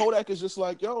 Kodak is just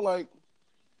like, yo, like,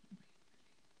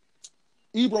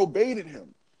 Ebro baited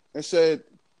him and said,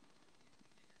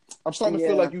 I'm starting to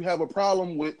feel like you have a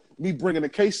problem with me bringing the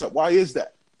case up. Why is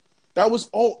that? That was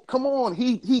come on.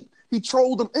 He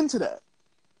trolled him into that.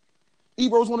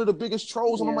 Ebro's one of the biggest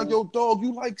trolls, and I'm like, yo, dog,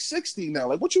 you like 60 now.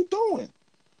 Like, what you doing?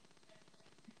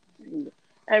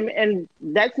 And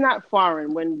that's not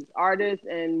foreign. When artists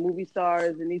and movie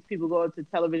stars and these people go to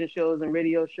television shows and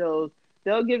radio shows,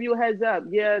 they'll give you a heads up.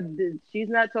 Yeah, she's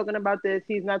not talking about this.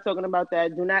 He's not talking about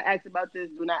that. Do not ask about this.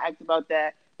 Do not ask about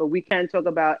that. But we can talk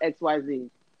about X, Y, Z.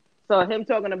 So him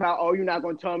talking about, you're not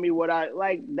going to tell me what I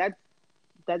like. That's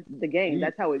the game.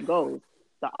 That's how it goes.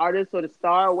 the artist or the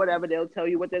star or whatever, they'll tell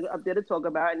you what they're up there to talk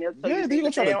about, and they'll tell Yeah, you they gonna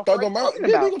things try that they to don't thug feel like them out. talking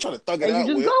Yeah, about. they gonna try to thug it And out.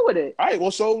 you just go with it. All right,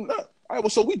 well,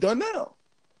 so we done now.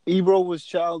 Ebro was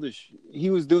childish. He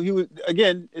was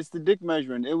again. It's the dick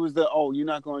measuring. It was the you're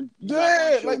not going to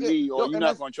show me, or you're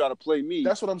not going to try to play me.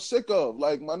 That's what I'm sick of.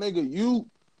 Like, my nigga,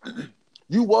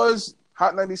 you was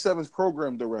Hot 97's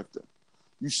program director.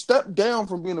 You stepped down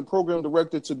from being a program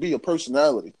director to be a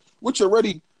personality, which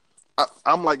already,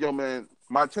 I'm like, yo, man,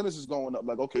 my attendance is going up.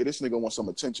 Like, okay, this nigga wants some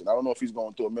attention. I don't know if he's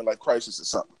going through a midlife crisis or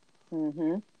something.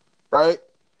 Mm-hmm. Right?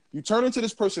 You turn into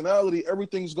this personality,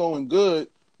 everything's going good,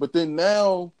 but then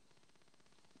now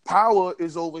Power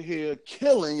is over here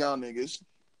killing y'all niggas.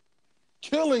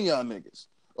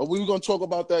 We're going to talk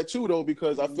about that too, though,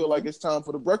 because I feel like it's time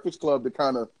for the Breakfast Club to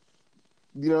kind of,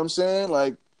 you know what I'm saying?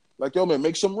 Like, yo, man,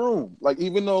 make some room. Like,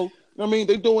 even though, you know what I mean,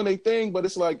 they doing their thing, but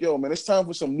it's like, yo, man, it's time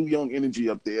for some new young energy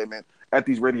up there, man, at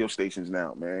these radio stations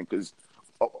now, man, because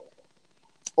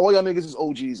all y'all niggas is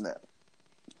OGs now.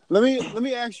 Let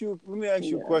me ask you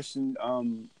a question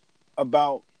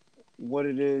about what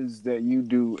it is that you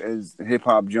do as a hip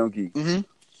hop junkie. Mm-hmm.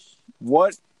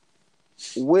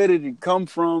 Where did it come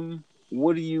from?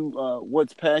 What do you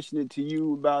what's passionate to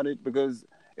you about it? Because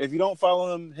if you don't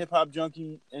follow him, Hip Hop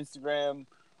Junkie, Instagram,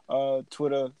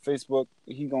 Twitter, Facebook,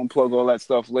 he gonna plug all that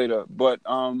stuff later. But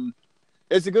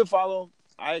it's a good follow.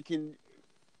 I can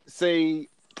say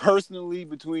personally,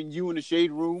 between you and the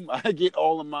Shade Room, I get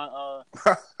all of my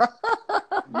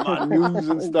my news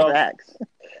and stuff. Facts.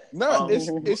 No,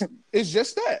 it's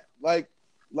just that. Like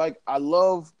I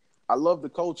love the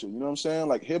culture. You know what I'm saying?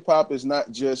 Like hip hop is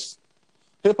not just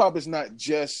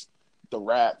the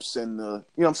raps and the, you know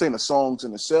what I'm saying, the songs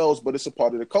and the sales, but it's a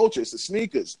part of the culture. It's the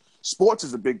sneakers. Sports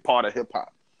is a big part of hip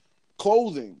hop.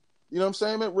 Clothing, you know what I'm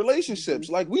saying, man? Relationships.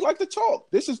 Like, we like to talk.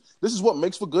 This is what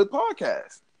makes for good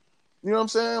podcasts. You know what I'm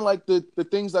saying? Like the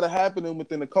things that are happening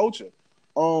within the culture.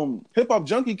 Hip Hop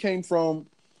Junkie came from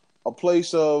a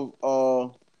place of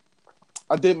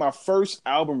I did my first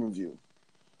album review.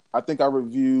 I think I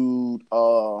reviewed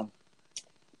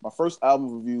my first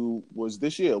album review was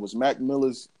this year. It was Mac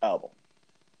Miller's album.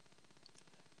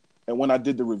 And when I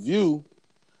did the review,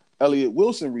 Elliot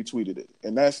Wilson retweeted it.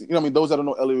 And that's, you know what I mean, those that don't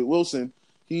know Elliot Wilson,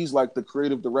 he's like the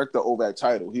creative director over at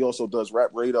Tidal. He also does Rap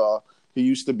Radar. He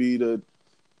used to be the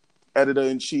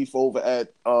editor-in-chief over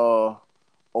at Double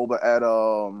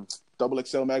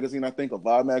XL magazine, I think, or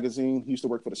Vibe magazine. He used to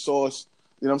work for The Source.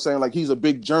 You know what I'm saying? Like, he's a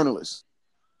big journalist.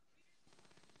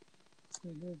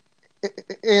 Mm-hmm.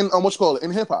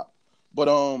 In hip hop. But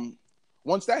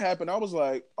once that happened, I was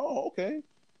like, oh, okay,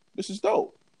 this is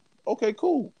dope. Okay,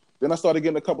 cool. Then I started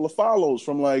getting a couple of follows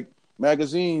from like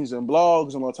magazines and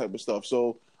blogs and all type of stuff.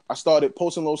 So I started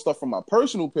posting little stuff from my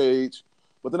personal page,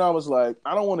 but then I was like,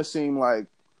 I don't want to seem like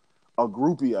a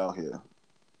groupie out here.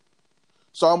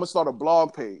 So I'm gonna start a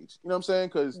blog page. You know what I'm saying?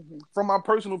 Because from my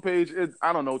personal page,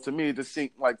 I don't know, to me it just seemed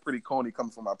like pretty corny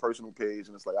coming from my personal page,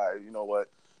 and it's like, all right, you know what?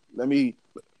 Let me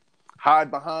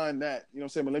hide behind that, you know what I'm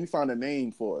saying? But let me find a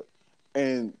name for it.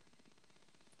 And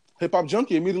Hip Hop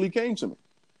Junkie immediately came to me.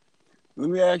 Let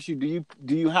me ask you, do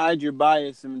you hide your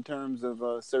bias in terms of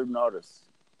certain artists?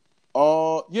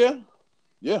 Yeah,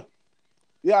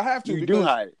 I have to. You do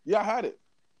hide it? Yeah, I hide it.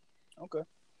 Okay.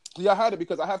 Yeah, I hide it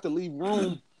because I have to leave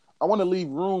room. I want to leave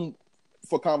room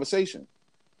for conversation.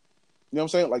 You know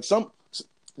what I'm saying? Like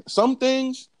some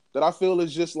things that I feel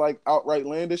is just like outright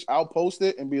landish, I'll post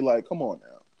it and be like, come on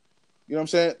now. You know what I'm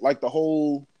saying? Like the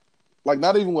whole, like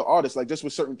not even with artists, like just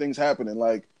with certain things happening.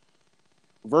 Like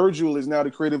Virgil is now the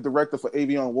creative director for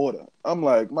Avion Water. I'm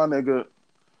like, my nigga,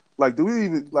 like, do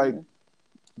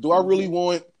I really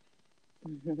want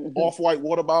off-white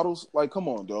water bottles? Like, come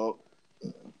on, dog.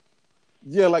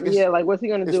 Yeah, like what's he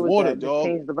gonna do with water, that? dog.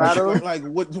 Change the bottle? Like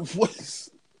what's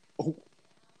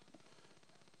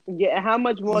Yeah, how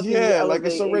much more? Yeah, like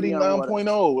it's already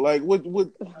 9.0. Like what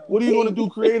are you gonna do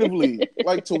creatively?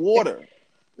 Like to water.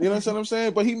 You know what I'm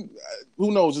saying? But who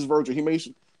knows, it's Virgil. He may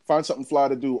find something fly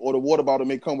to do, or the water bottle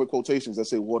may come with quotations that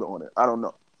say water on it. I don't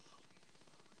know.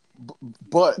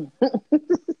 But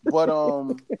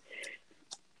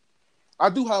I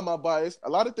do have my bias. A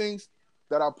lot of things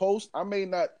that I post, I may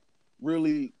not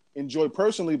really enjoy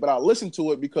personally, but I listen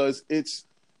to it because it's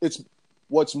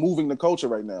what's moving the culture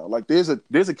right now. Like there's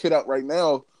a kid out right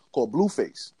now called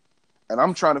Blueface, and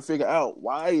I'm trying to figure out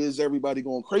why is everybody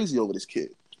going crazy over this kid.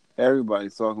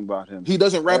 Everybody's talking about him. He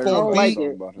doesn't rap on beat.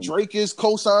 Like Drake is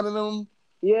co-signing him.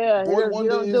 Yeah, Boy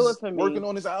Wonder do it for me. Working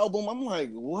on his album. I'm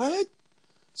like, what?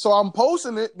 So I'm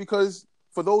posting it because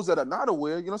for those that are not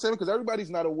aware, you know what I'm saying? Because everybody's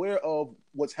not aware of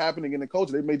what's happening in the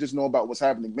culture. They may just know about what's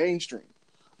happening mainstream.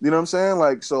 You know what I'm saying?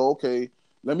 Like, so, okay,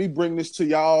 Let me bring this to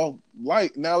y'all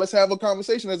light. Now let's have a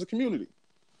conversation as a community.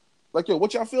 Like, yo,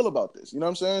 what y'all feel about this? You know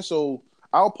what I'm saying? So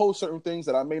I'll post certain things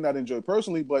that I may not enjoy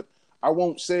personally, but I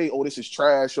won't say, oh, this is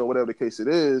trash or whatever the case it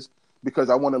is, because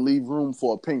I want to leave room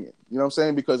for opinion. You know what I'm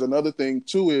saying? Because another thing,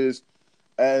 too, is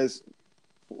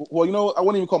well, you know, I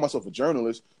wouldn't even call myself a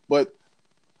journalist, but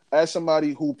as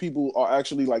somebody who people are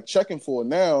actually like checking for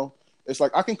now, it's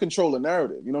like I can control the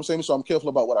narrative. You know what I'm saying? So I'm careful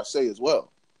about what I say as well.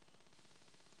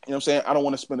 You know what I'm saying? I don't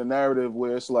want to spin a narrative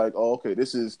where it's like, oh, okay,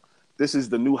 this is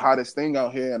the new hottest thing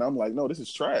out here, and I'm like, no, this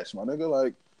is trash, my nigga.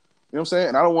 Like, you know what I'm saying?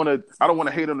 And I don't want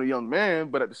to hate on the young man,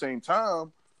 but at the same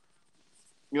time,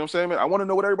 you know what I'm saying, man? I want to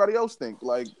know what everybody else think.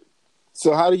 Like,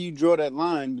 so how do you draw that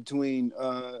line between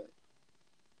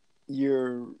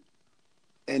your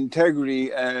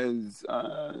integrity as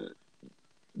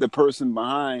the person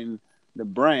behind the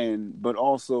brand, but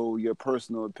also your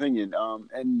personal opinion?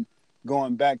 And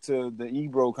going back to the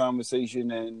Ebro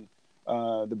conversation and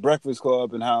the Breakfast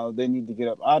Club and how they need to get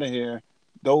up out of here,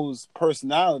 those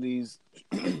personalities,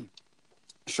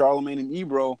 Charlamagne and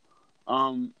Ebro,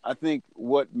 I think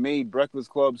what made Breakfast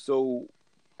Club so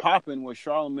popping was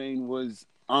Charlamagne was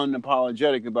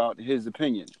unapologetic about his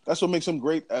opinion. That's what makes him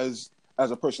great as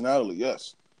a personality,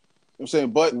 yes. You know what I'm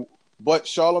saying? But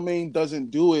Charlamagne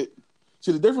doesn't do it.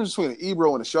 See, the difference between an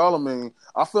Ebro and a Charlamagne,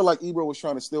 I feel like Ebro was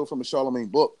trying to steal from a Charlamagne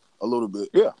book a little bit.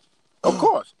 Yeah, of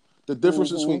course. The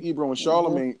difference between Ebro and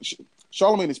Charlamagne,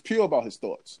 Charlamagne is pure about his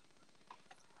thoughts.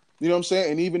 You know what I'm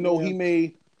saying? And even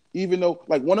though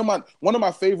like one of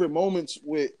my favorite moments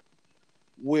with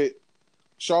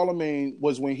Charlamagne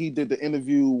was when he did the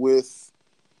interview with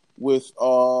Post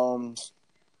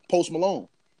Malone.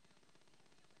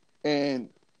 And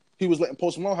he was letting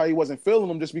Post Malone how he wasn't feeling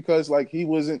him just because like he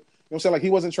wasn't, you know what I'm saying, like he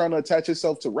wasn't trying to attach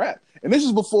himself to rap. And this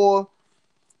is before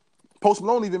Post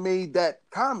Malone even made that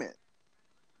comment.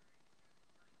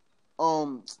 He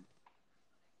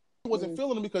wasn't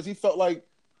feeling him because he felt like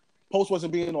Post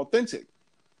wasn't being authentic.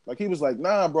 Like he was like,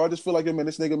 nah, bro, I just feel like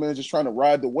this nigga man is just trying to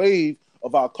ride the wave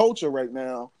of our culture right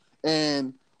now.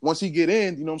 And once he get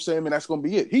in, you know what I'm saying, man, that's gonna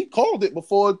be it. He called it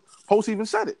before Post even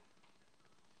said it.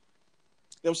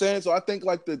 You know what I'm saying? So I think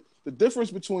like the difference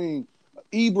between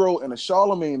Ebro and a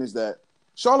Charlamagne is that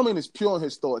Charlamagne is pure in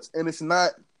his thoughts, and it's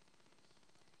not.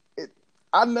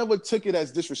 I never took it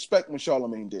as disrespect when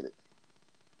Charlamagne did it.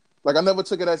 Like I never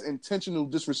took it as intentional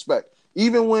disrespect,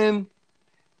 even when.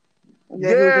 Yeah,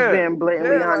 he was just being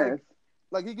blatantly honest.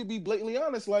 Like he could be blatantly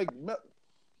honest. Like,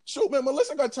 shoot, man,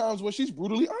 Melissa got times when she's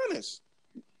brutally honest.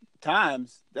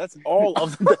 Times. That's all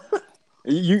of the.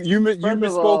 You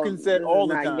misspoke and said all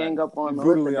the time. Gang up on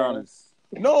brutally honest.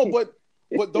 No, but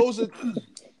those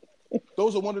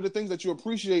are one of the things that you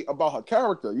appreciate about her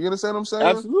character. You understand what I'm saying?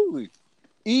 Absolutely.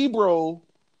 Ebro,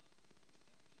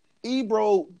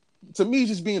 to me,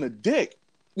 just being a dick.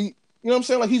 You know what I'm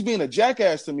saying? Like he's being a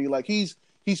jackass to me. Like he's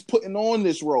putting on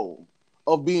this role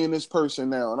of being this person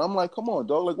now, and I'm like, come on,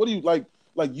 dog. Like, what do you like?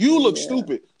 Like you look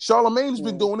stupid. Charlamagne's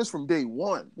been doing this from day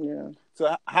one. Yeah.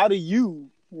 So how do you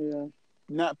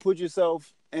not put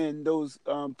yourself in those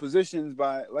positions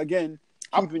by, again,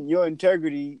 keeping your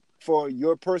integrity for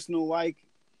your personal like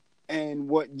and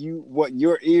what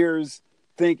your ears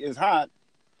think is hot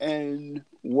and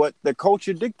what the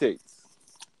culture dictates?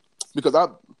 Because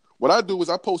what I do is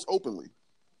I post openly.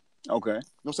 Okay. You know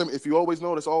what I'm saying? If you always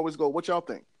notice, always go, what y'all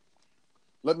think?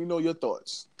 Let me know your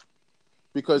thoughts.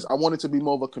 Because I want it to be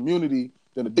more of a community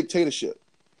than a dictatorship.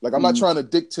 Like I'm not trying to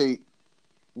dictate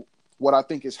what I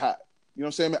think is hot. You know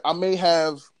what I'm saying? I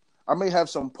may have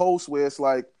some posts where it's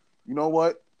like, you know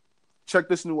what? Check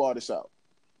this new artist out.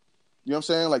 You know what I'm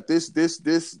saying? Like this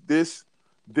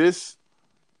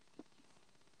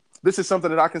is something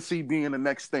that I can see being the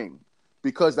next thing,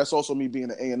 because that's also me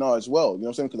being an A&R as well. You know what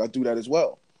I'm saying? Because I do that as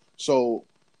well. So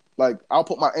like I'll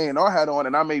put my A&R hat on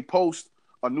and I may post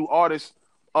a new artist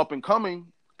up and coming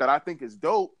that I think is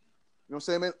dope. You know what I'm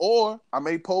saying, man? Or I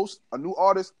may post a new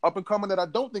artist up and coming that I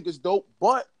don't think is dope,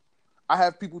 but I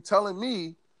have people telling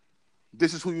me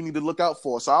this is who you need to look out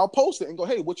for. So I'll post it and go,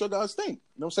 hey, what your guys think? You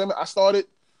know what I'm saying, man? I started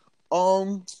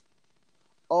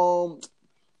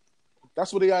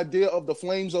that's where the idea of the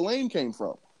Flames of Lane came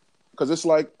from. Because it's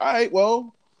like, all right,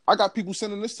 well, I got people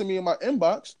sending this to me in my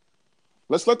inbox.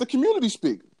 Let's let the community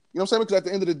speak. You know what I'm saying? Because at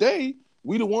the end of the day,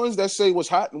 we the ones that say what's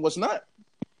hot and what's not.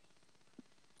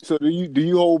 So do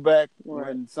you hold back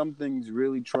when something's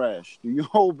really trash? Do you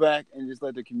hold back and just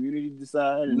let the community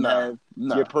decide and have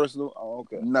your personal? Oh,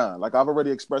 okay. Nah, like I've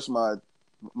already expressed my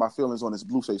feelings on this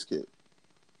Blueface kid.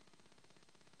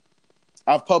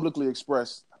 I've publicly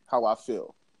expressed how I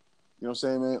feel. You know what I'm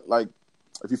saying, man? Like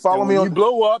If you follow And me when on, you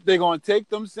blow up, they're gonna take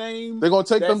them same. they're gonna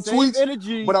take that them same tweets,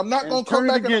 energy, but I'm not and gonna turn come it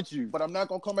back against you. But I'm not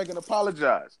gonna come back and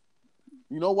apologize.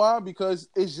 You know why? Because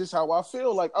it's just how I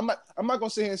feel. Like I'm not gonna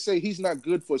sit here and say he's not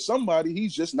good for somebody.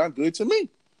 He's just not good to me.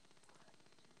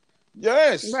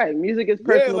 Yes. Right. Music is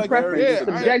personal like, preference. yeah, It's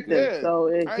subjective. yeah. So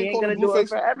I he ain't ain't gonna calling do it Blueface.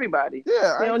 for everybody. Yeah,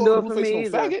 He I ain't don't do calling it for Blueface me no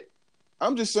either. faggot.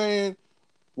 I'm just saying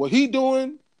what he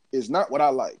doing is not what I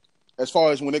like as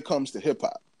far as when it comes to hip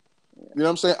hop. You know what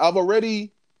I'm saying? I've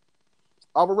already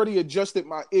adjusted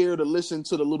my ear to listen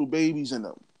to the little babies in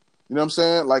them. You know what I'm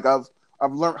saying? Like I've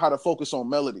learned how to focus on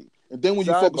melody. And then when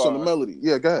you focus on the Sidebar. melody,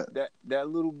 yeah, go ahead. That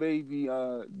little baby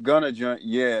Gunna joint,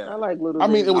 yeah. I like Little I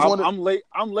mean, Baby. it was one of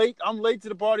I'm late to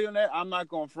the party on that. I'm not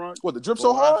going front. what, the Drip But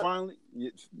So when I Hard? finally,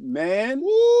 man,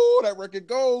 Woo, that record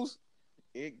goes.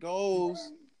 It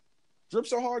goes. Drip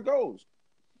So Hard goes.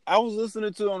 I was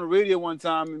listening to it on the radio one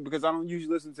time because I don't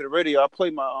usually listen to the radio. I play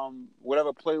my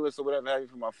whatever playlist or whatever have you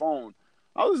from my phone.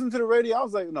 I listened to the radio. I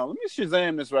was like, no, let me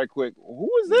Shazam this right quick. Who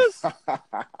is this?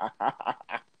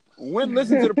 Went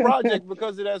listen to the project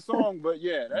because of that song, but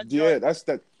yeah, Yeah, that's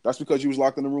because you was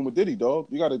locked in the room with Diddy, dog.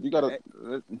 You gotta Yeah,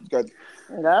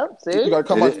 see? you gotta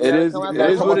come out. It is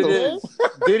what it it is.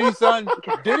 Diddy's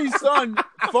son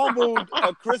fumbled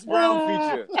a Chris Brown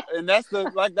feature, and that's the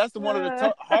one of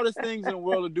the hardest things in the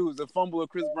world to do is to fumble a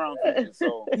Chris Brown feature.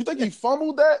 So You think he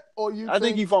fumbled that, or I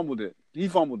think he fumbled it. He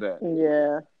fumbled that.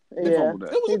 Yeah. He fumbled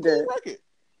that. It was a cool record.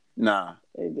 Nah,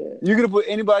 He did. you could have put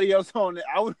anybody else on it.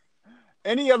 I would.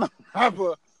 Any other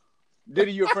rapper,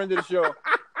 Diddy, you're a friend of the show.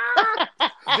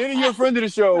 Diddy, you're a friend of the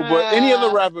show, but any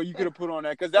other rapper you could have put on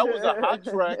that because that was a hot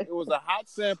track. It was a hot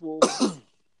sample.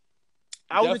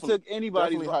 I would have took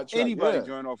anybody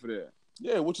joint off of there.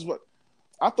 Yeah, which is what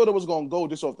I thought it was gonna go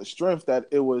just off the strength that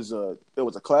it was a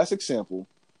classic sample.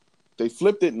 They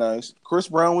flipped it nice. Chris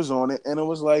Brown was on it, and it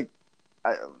was like,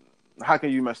 how can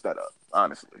you mess that up?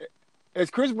 Honestly, is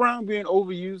Chris Brown being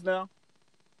overused now?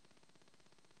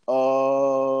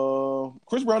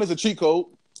 Chris Brown is a cheat code.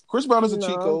 Chris Brown is a cheat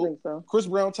I don't code. think so. Chris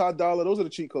Brown, Ty Dolla, those are the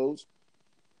cheat codes.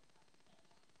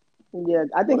 Yeah,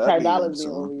 I think Well, Ty that Dolla's means,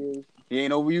 being overused. He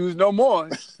ain't overused no more.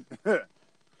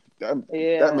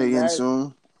 That may end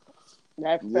soon.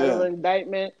 That federal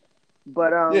indictment.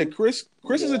 But yeah, Chris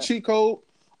is a cheat code.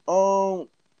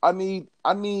 I need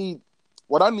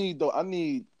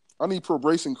Pro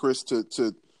Bracing Chris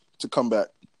to come back.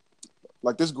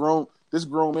 Like this grown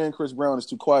man Chris Brown is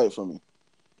too quiet for me.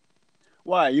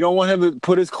 Why? You don't want him to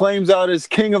put his claims out as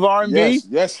king of R&B?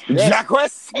 Yes. Jacques?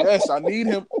 Yes, I need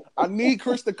him. I need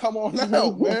Chris to come on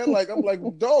out, man. Like I'm like,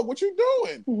 dog, what you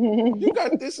doing? You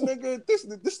got this nigga. This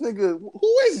nigga.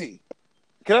 Who is he?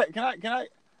 Can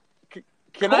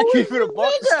I keep it a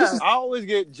buck? I always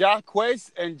get Jacques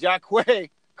and Jacque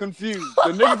confused.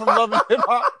 The nigga from Love and Hip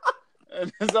Hop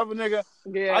and this other nigga.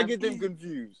 Yeah. I get them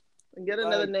confused. Get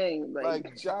another name.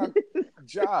 Like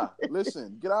Ja.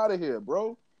 Listen, get out of here,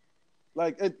 bro.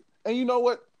 Like, and you know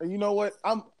what?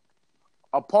 I'm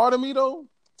a part of me though.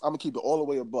 I'm gonna keep it all the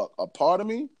way a buck. A part of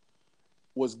me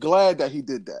was glad that he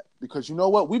did that because you know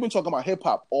what? We've been talking about hip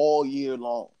hop all year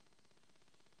long.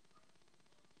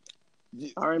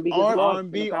 R&B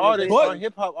artists are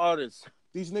hip hop artists.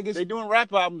 These niggas, they doing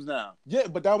rap albums now. Yeah,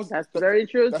 but that's very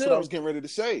true. That's what I was getting ready to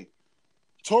say.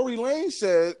 Tory Lane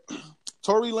said,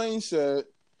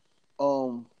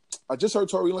 I just heard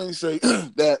Tory Lane say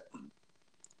that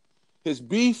his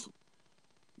beef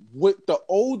with the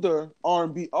older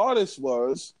R&B artists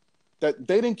was that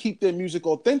they didn't keep their music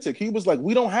authentic. He was like,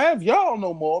 we don't have y'all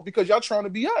no more because y'all trying to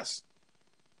be us.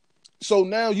 So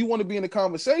now you want to be in the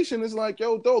conversation. It's like,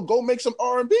 yo, dog, go make some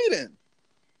R&B then.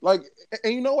 Like,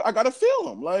 and you know what? I got to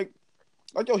feel him. Like,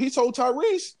 yo, he told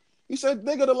Tyrese, he said,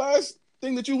 nigga, the last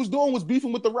thing that you was doing was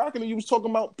beefing with The Rock and you was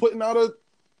talking about putting out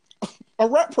a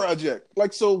rap project.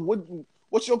 Like, so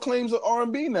what's your claims of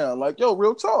R&B now? Like, yo,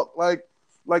 real talk. Like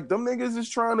them niggas is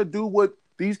trying to do what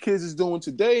these kids is doing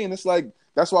today. And it's like,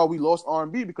 that's why we lost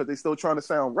R&B because they still trying to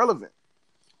sound relevant.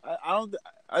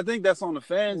 I think that's on the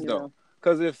fans though.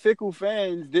 Because if fickle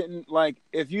fans didn't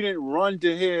if you didn't run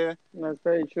to hear, that's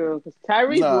very true. Because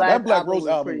Tyrese's that Black Rose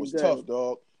album was tough,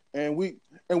 dog, and we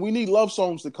need love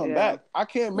songs to come back. I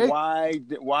can't make why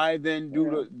then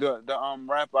do the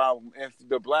rap album if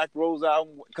the Black Rose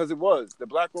album because the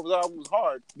Black Rose album was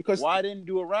hard because why didn't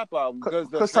do a rap album because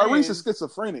Tyrese is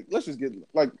schizophrenic. Let's just get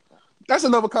that's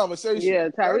another conversation. Yeah,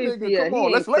 Tyrese. Come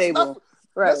on,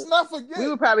 let's not forget. We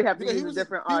would probably have to use a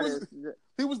different artist.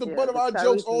 He was the butt of our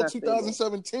jokes all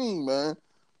 2017, man.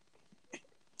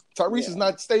 Tyrese is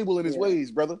not stable in his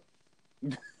ways, brother.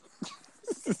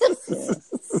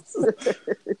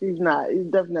 He's not. He's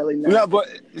definitely not. Yeah, but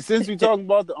since we're talking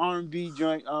about the R&B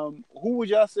joint, who would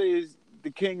y'all say is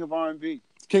the king of R&B?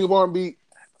 King of R&B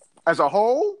as a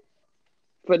whole?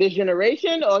 For this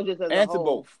generation or just as a Answer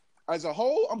whole? both. As a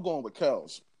whole, I'm going with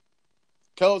Kells.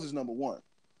 Kells is number one.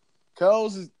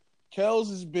 Kells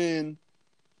has been,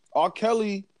 R.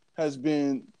 Kelly has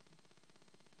been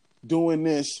doing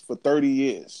this for 30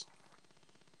 years.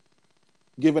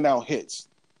 Giving out hits.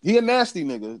 He a nasty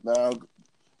nigga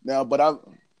now, but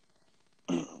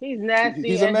He's nasty.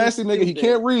 He's a nasty nigga. He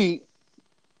can't read.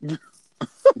 He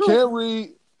can't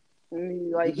read.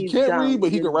 He can't read,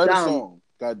 but he can write a song.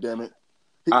 God damn it.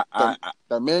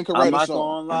 That man can write a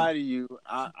song. I'm not gonna lie to you.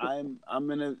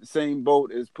 I'm in the same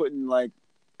boat as putting like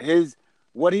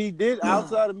what he did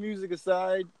outside of music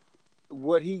aside,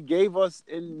 what he gave us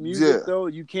in music though,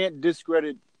 you can't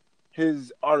discredit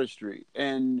his artistry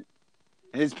and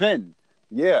his pen.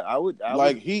 Yeah, I would.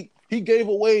 He gave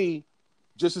away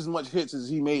just as much hits as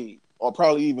he made, or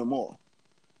probably even more.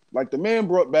 Like the man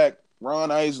brought back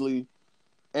Ron Isley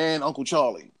and Uncle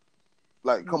Charlie.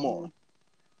 Like, come on.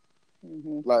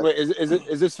 Mm-hmm. Like, wait,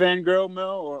 is this fangirl,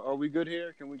 Mel, or are we good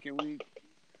here? Can we?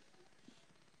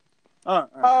 All right.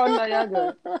 Oh no, y'all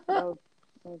good. That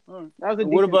was a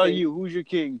what about thing. you? Who's your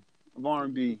king of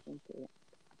R&B?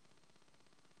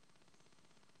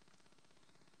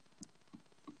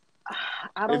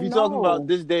 I don't know. If you're talking about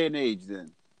this day and age,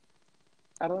 then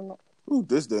I don't know. ooh,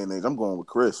 this day and age, I'm going with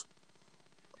Chris.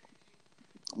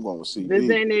 I'm going with CB. This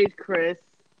day and age, Chris.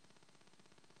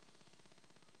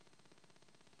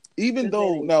 Even This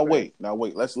though ain't now Chris.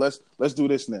 wait, let's do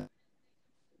this now.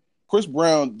 Chris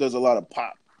Brown does a lot of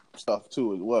pop stuff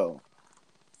too as well.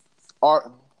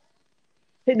 But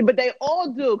they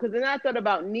all do, because then I thought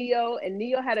about Neo, and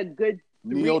Neo had a good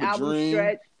Neo, the 3-album Dream.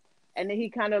 stretch, and then he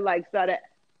kind of like started.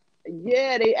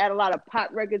 Yeah, they add a lot of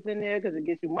pop records in there because it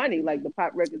gets you money. Like the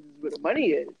pop records is where the money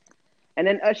is. And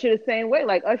then Usher the same way.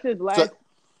 Like Usher's last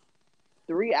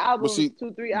 3 albums,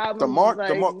 2-3 albums. The mark.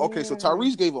 Okay, so yeah.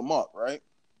 Tyrese gave a mark, right?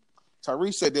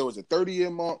 Tyrese said there was a 30-year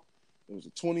mark, there was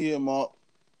a 20-year mark,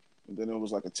 and then there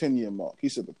was like a 10-year mark. He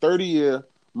said the 30-year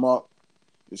mark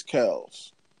is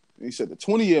Kells. And he said the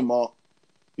 20-year mark,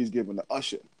 he's giving to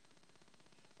Usher.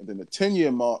 And then the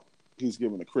 10-year mark, he's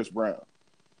giving to Chris Brown.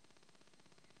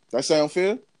 That sound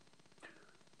fair?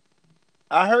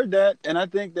 I heard that, and I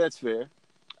think that's fair.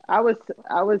 I would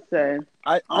say.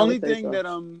 Only would say thing so.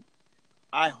 that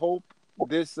I hope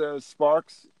this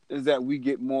sparks is that we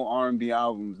get more R&B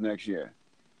albums next year.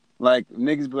 Like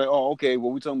niggas be like, oh, okay,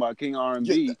 well we talking about King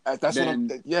R&B. Yeah, that's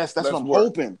what I'm work.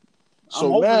 hoping.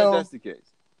 I'm hoping now, that's the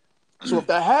case. So if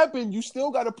that happened, you still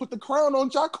got to put the crown on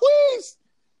Jacquees.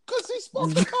 Because he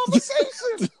spoke the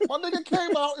conversation. My nigga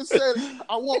came out and said,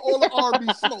 I want all the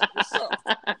R&B smoke.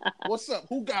 What's up?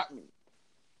 Who got me?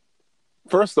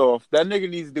 First off, that nigga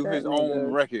needs to do his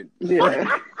own record.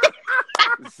 Yeah.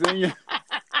 Sing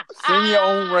your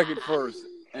own record first,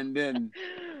 and then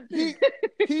he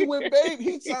went babe.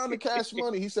 He signed the Cash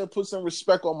Money. He said, put some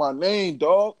respect on my name,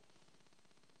 dog.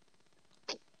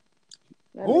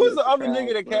 Who was the other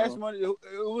nigga that Cash Money? It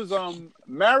was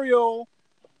Mario.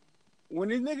 When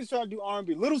these niggas tried to do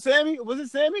R&B, Little Sammy, was it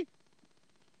Sammy?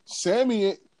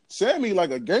 Sammy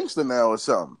like a gangster now or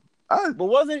something. But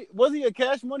was he a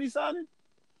Cash Money signing?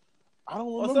 I don't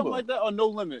remember. Or something like that, or No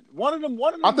Limit. One of them.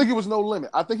 I think it was No Limit.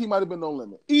 I think he might have been No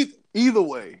Limit. Either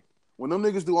way, when them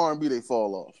niggas do R&B, they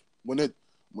fall off. When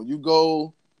you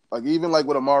go like even like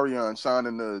with Omarion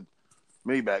signing the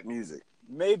Maybach Music.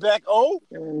 Maybach O?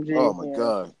 Oh my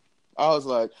God. I was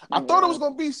like, I thought it was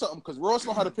gonna be something because Ross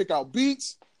know how to pick out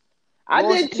beats. I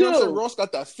did too. You know what I'm saying? Ross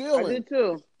got that feeling. I did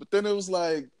too. But then it was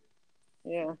like,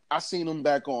 yeah, I seen him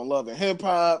back on Love and Hip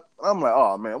Hop. I'm like,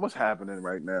 oh man, what's happening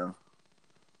right now?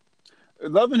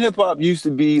 Love and Hip Hop used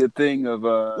to be a thing of.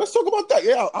 Let's talk about that.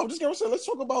 Yeah, I was just gonna say, let's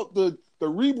talk about the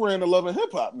rebrand of Love and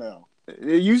Hip Hop now.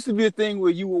 It used to be a thing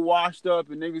where you were washed up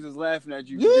and niggas was laughing at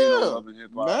you for being on Love and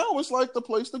Hip Hop. Now it's like the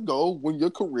place to go when your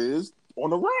career's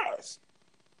on the rise.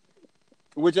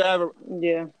 Whichever.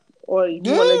 Yeah. Or you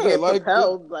want to get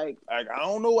propelled, I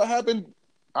don't know what happened.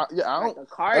 I don't. Like a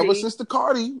Cardi. Ever since the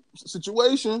Cardi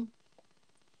situation.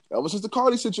 Or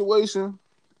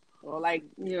like,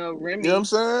 Remy. You know what I'm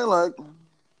saying? Like,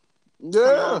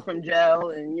 yeah. From jail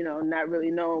and, not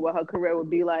really knowing what her career would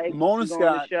be like. Mona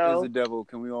Scott is the devil.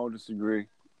 Can we all disagree?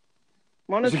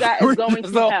 Mona Scott is going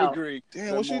to hell. Agree.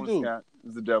 Damn, what she do? Scott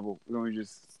is the devil.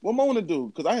 What Mona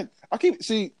do? Because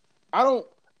I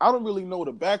don't really know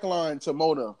the backline to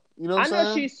Mona. You know what I'm saying?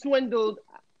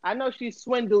 I know she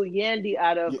swindled Yandy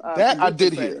out of that I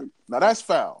did hear. Now that's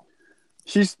foul.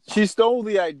 She stole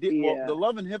the idea. Yeah. Well, the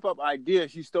Love and Hip Hop idea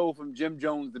she stole from Jim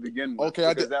Jones to begin with. Okay, I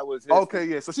because did. that was his. Okay,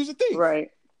 yeah. So she's a thief,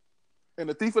 Right. and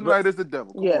the thief of the But- night is the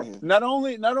devil. Come Yeah. on here. Not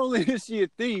only is she a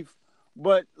thief,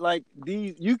 but like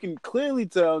you can clearly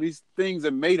tell these things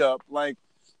are made up. Like,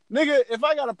 nigga, if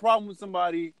I got a problem with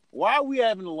somebody, why are we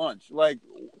having lunch? Like,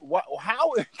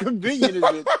 how convenient is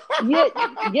it? Yeah,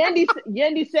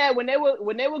 Yandy said when they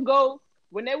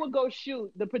would go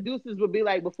shoot, the producers would be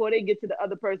like, before they get to the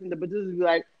other person, the producers would be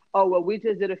like, oh well, we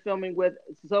just did a filming with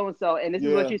so and so, and this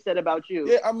is what she said about you.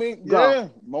 Yeah, I mean, Go. yeah,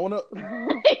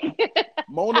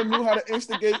 Mona knew how to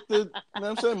instigate the. You know what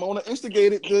I'm saying? Mona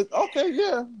instigated the. Okay,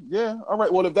 yeah. All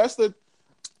right. Well, if that's the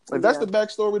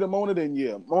backstory to Mona, then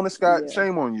yeah, Mona Scott,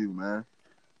 shame on you, man.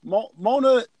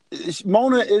 Mona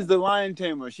is the lion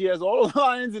tamer. She has all the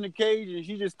lions in the cage, and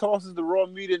she just tosses the raw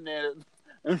meat in there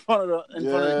in front of the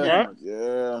cameras.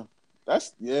 Yeah.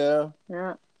 That's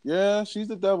yeah. She's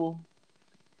the devil.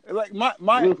 Like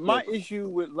my issue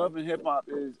with Love and Hip Hop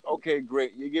is, okay,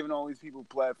 great, you're giving all these people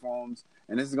platforms,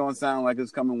 and this is gonna sound like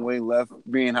it's coming way left,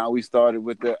 being how we started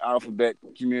with the alphabet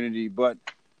community, but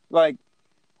like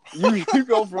you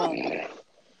go from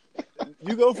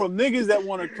niggas that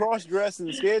want to cross dress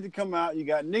and scared to come out. You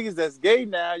got niggas that's gay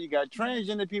now. You got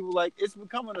transgender people. Like, it's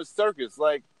becoming a circus.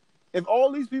 Like, if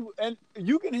all these people, and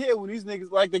you can hear when these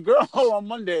niggas, like the girl on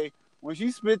Monday when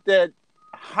she spit that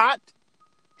hot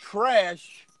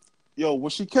trash. Yo, when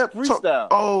she kept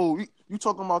freestyle. You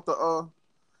talking about the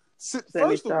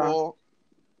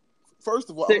First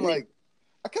of all, Sydney. I'm like,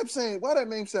 I kept saying, why that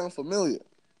name sound familiar?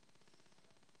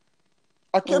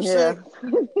 I kept saying,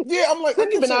 yeah, I'm like,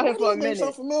 Sydney been out here for a name minute.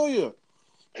 sound familiar.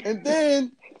 And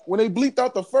then when they bleeped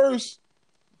out the first,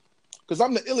 because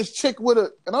I'm the illest chick with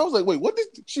a, and I was like, wait, what did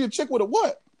she a chick with a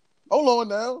what? Hold on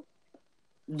now.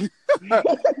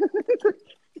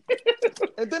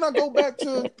 And then I go back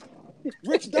to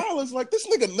Rich Dollars, like, this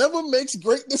nigga never makes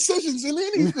great decisions in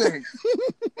anything.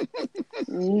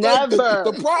 Never. Like,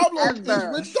 the problem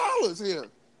Ever. is Rich Dollars here.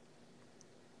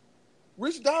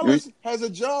 Rich Dollars has a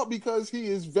job because he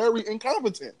is very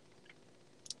incompetent.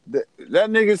 That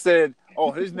nigga said,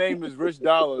 oh, his name is Rich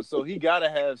Dollars, so he gotta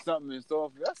have something in store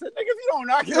for you. I said, nigga, if you don't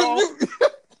knock it off,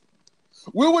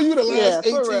 where were you the last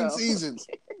for 18 real. seasons?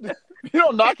 you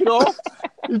don't knock it off.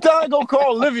 You time to go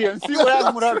call Olivia and see what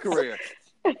happened with her career.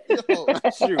 Yo,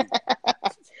 Shoot.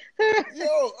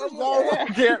 I'm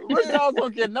like, Rich Dollars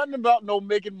don't care nothing about no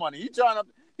making money.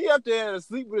 He have to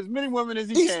sleep with as many women as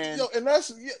he can. Yo, and that's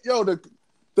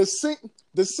the scene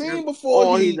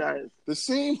All he does. the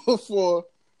scene before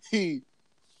he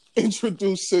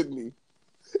introduced Sydney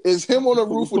is him on the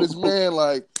roof with his man,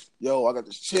 like, yo, I got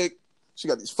this chick, she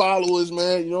got these followers,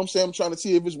 man. You know what I'm saying? I'm trying to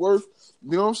see if it's worth,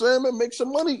 you know what I'm saying, man, make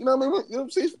some money. You know what I mean? You know what I'm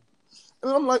saying?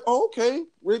 And I'm like, oh, okay,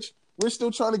 Rich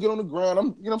still trying to get on the ground.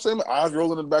 You know what I'm saying? My eyes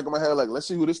rolling in the back of my head, like, let's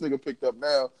see who this nigga picked up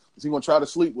now. Is he gonna try to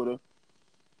sleep with her?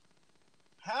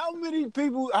 How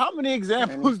many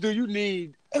examples do you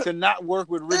need to not work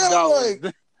with Rich Yeah, Dollars?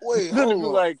 like, wait, Then hold to be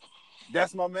on. like,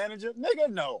 that's my manager? Nigga,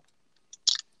 no.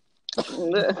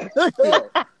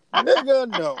 Nigga,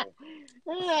 no.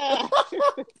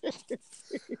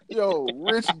 Yo,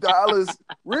 Rich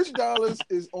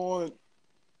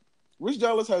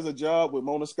Dollars has a job with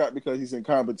Mona Scott because he's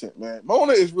incompetent, man.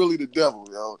 Mona is really the devil,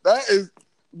 yo.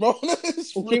 Mona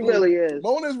is She really is.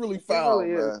 Mona is really foul,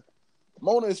 really is. man.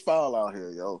 Mona is foul out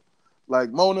here, yo.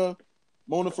 Like, Mona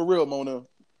for real, Mona.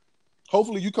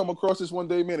 Hopefully you come across this one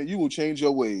day, man, and you will change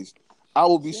your ways. I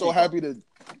will be so happy to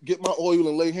get my oil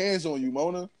and lay hands on you,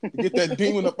 Mona. Get that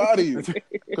demon up out of you.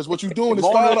 Because what you're doing is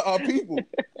foul to our people.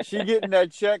 She getting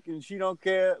that check and she don't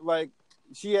care. Like,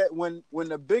 she had when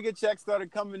the bigger checks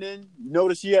started coming in, you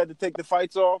notice she had to take the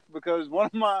fights off, because one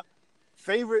of my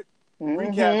favorite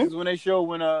recaps is when they show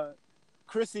when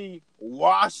Chrissy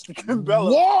washed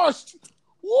Kimbella. Washed!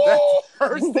 That's Whoa!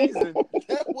 her season.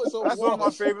 That's One of my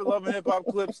favorite Love and Hip Hop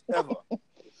clips ever.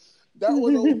 That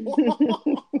was a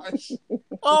wash.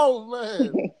 Oh,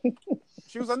 man.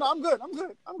 She was like, no, I'm good.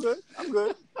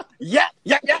 Yeah.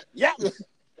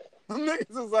 Niggas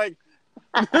was like,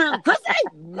 Chrissy!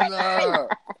 Nah.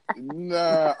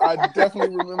 I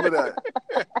definitely remember that.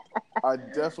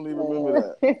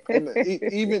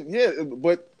 And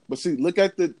but see, look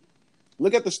at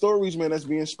the stories, man, that's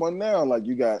being spun now. Like,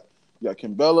 you got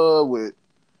Kimbella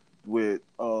with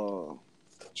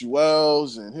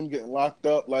Jewels and him getting locked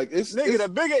up. Like, it's the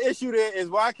bigger issue there is,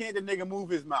 why can't the nigga move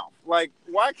his mouth? Like,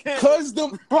 why can't? Cause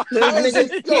Let's talk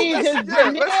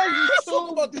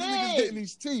about these niggas getting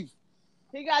these teeth.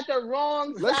 He got the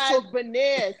wrong Let's size talk-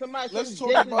 veneers. Somebody let's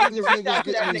some talk about dentist these reached out niggas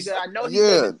to that getting these- nigga. I know he's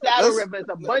Yeah, in Saddle let's- River. There's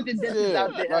a bunch of dentists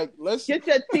out there. Like, let's Get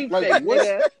your teeth like, fixed, what's-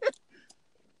 nigga.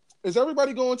 Is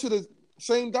everybody going to the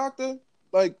same doctor?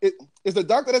 Like, is the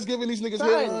doctor that's giving these niggas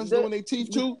hairlines doing their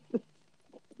teeth too?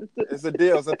 It's a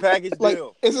deal. It's a package Like,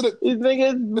 deal. is it a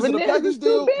Veneers package is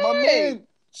deal? too My big. man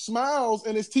smiles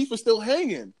and his teeth are still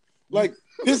hanging. Like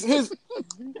his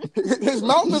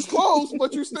mouth is closed,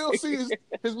 but you still see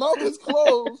his mouth is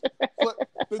closed, but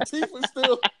the teeth are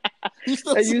still. You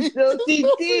still And see, you still see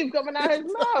teeth coming out his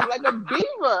mouth like a beaver.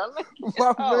 I'm like,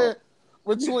 my yo. man.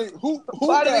 Between who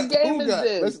Part of got the game who is got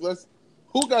this. let's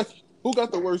who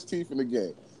got the worst teeth in the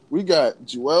game? We got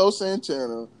Joel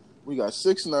Santana. We got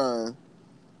 6ix9ine.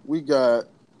 We got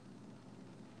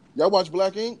y'all watch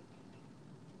Black Ink?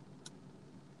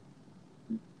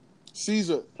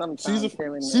 Caesar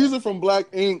from Black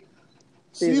Ink.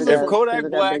 If Kodak Caesar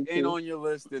got Black big ain't teeth. on your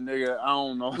list, then nigga, I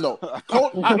don't know. No, I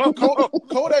don't know.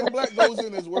 Kodak Black goes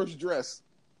in as worst dressed.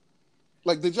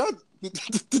 Like, did y'all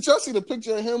see the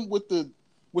picture of him with the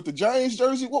Giants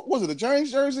jersey? What was it? A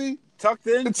Giants jersey? Tucked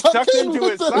into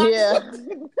with his the- socks. Yeah.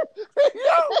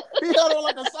 Yo, he had on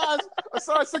like a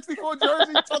size 64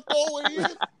 jersey tucked all the way in.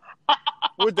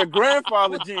 With the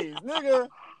grandfather jeans, nigga.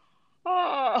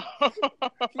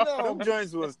 Yo, Them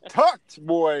joints was tucked,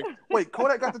 boy. wait,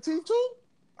 Kodak got the teeth too?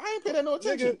 I ain't paying that no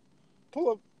attention.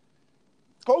 Nigga,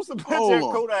 post a picture Hold of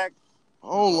on. Kodak.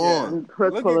 Hold on.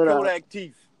 Let's Look at pull it up. Kodak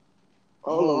teeth.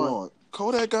 Hold on.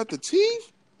 Kodak got the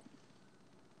teeth?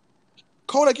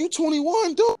 Kodak, you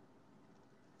 21, dude.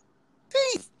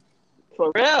 Teeth.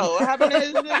 For real. What happened to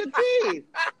his nigga teeth?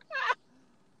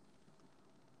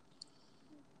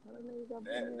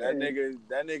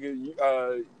 That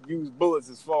nigga use bullets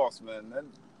as false, man. That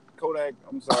Kodak,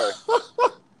 I'm sorry.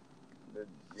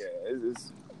 Yeah,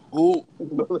 it's Who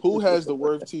has the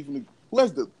worst teeth in the who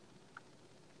has the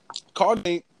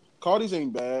Cardi's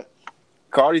ain't bad.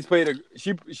 Cardi's paid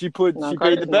she paid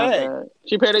the bag.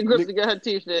 She paid a grip to get her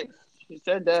teeth fixed. She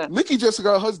said that. Nikki just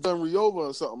got hers done Riova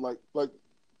or something. Like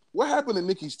what happened to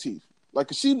Nikki's teeth? Like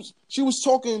she was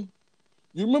talking.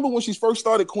 You remember when she first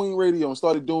started Queen Radio and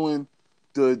started doing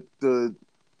the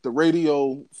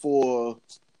radio for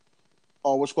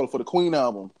for the Queen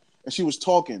album, and she was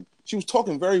talking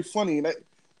very funny, and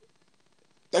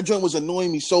that joint was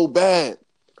annoying me so bad.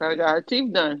 Kodak got her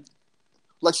teeth done.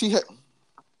 Like she had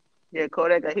Yeah,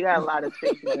 Kodak he got a lot of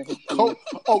spaces in his teeth. Kodak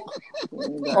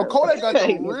got the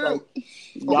He real. was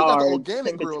He got the yards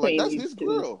organic in grill. Like between that's these his two.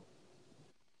 grill.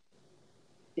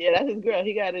 Yeah, that's his grill.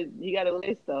 He got a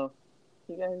lace though.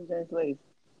 He got his nice lace.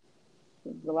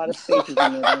 There's a lot of spaces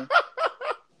in there.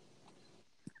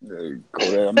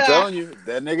 Kodak, I'm telling you,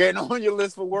 that nigga ain't on your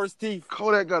list for worst teeth.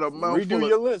 Kodak got a mouthful Redo of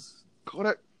your list.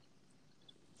 Kodak.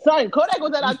 Son, Kodak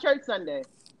was at our church Sunday.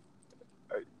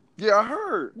 Yeah, I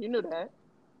heard. You knew that.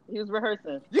 He was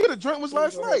rehearsing. Yeah, the joint was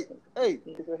last night. Hey,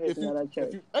 He was rehearsing at our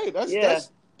church.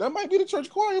 That might be the church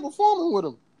choir performing with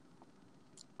him.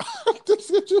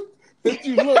 If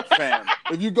you look, Fam.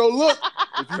 if you go look,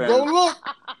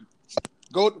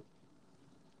 go.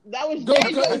 That was Go,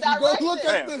 Jay-Z's if you go direction. look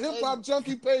at the Hip Hop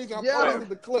Junkie page, I Yeah.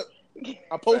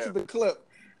 posted the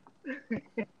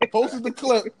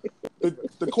clip.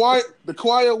 The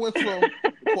choir went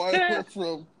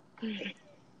from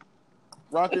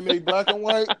rocking a black and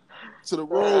white to the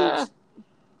robes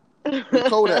with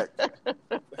Kodak.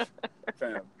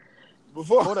 Fam.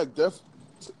 Before Kodak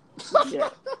Yeah.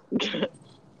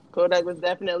 Kodak was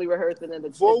definitely rehearsing in the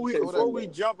Before church. we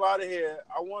jump out of here,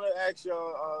 I want to ask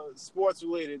y'all sports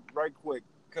related right quick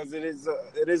because it is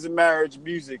a marriage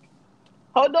music.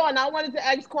 Hold on, I wanted to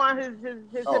ask Quan his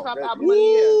hip hop that- album of the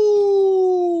year.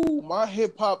 Ooh, my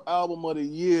hip hop album of the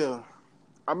year.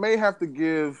 I may have to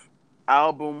give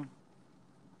album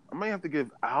of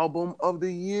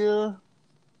the year.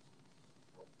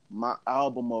 My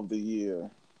album of the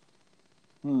year.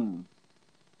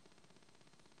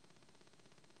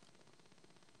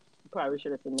 Probably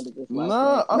should have submitted this. On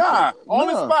On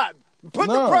the spot. Put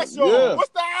the pressure on. What's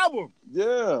the album?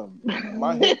 Yeah,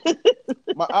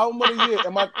 my album of the year.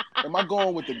 Am I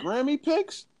going with the Grammy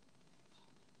picks?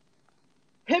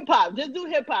 Hip hop, just do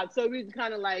hip hop, so we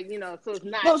kind of like so it's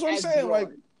not. No, that's what I'm as saying. broad. Like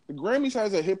the Grammys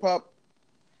has a hip hop,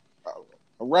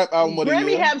 a rap album of the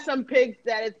Grammy year. have some picks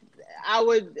that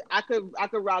I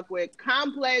could rock with.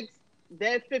 Complex,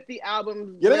 their 50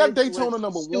 albums. Yeah, they got was Daytona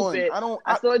number one. stupid.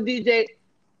 I saw DJ.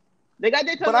 They got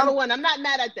Daytona number one. I'm not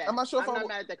mad at that. I'm not sure if I'm not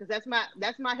mad at that because that's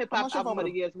my hip hop album of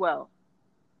the year as well.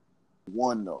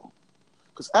 One though,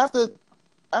 because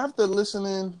after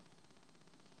listening,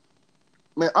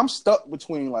 man, I'm stuck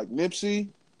between like Nipsey,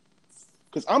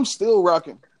 because I'm still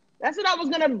rocking. That's what I was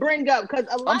gonna bring up because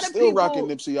a lot I'm of still people rocking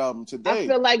Nipsey album today. I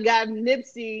feel like got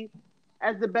Nipsey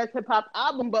as the best hip hop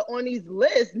album, but on these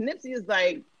lists, Nipsey is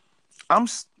like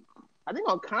I think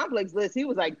on Complex list he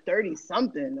was like 30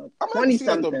 something or I'm gonna 20 see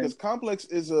that though, something. because Complex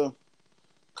is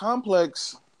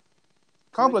Complex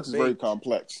is very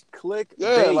complex. Click.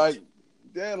 Yeah,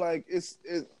 like it's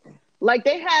Like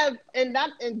they have, and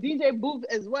DJ Booth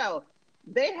as well.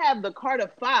 They have the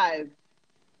Carter 5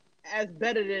 as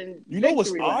better than you know what's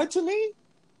Victory Lap. odd to me?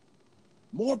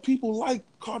 More people like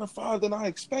Carter 5 than I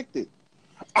expected.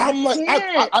 I'm like,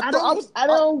 I I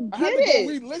don't had get to go it.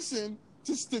 re-listen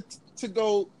just to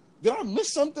go. Did I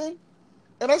miss something?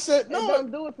 And I said, no, It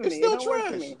don't do it for it's me. still It don't work for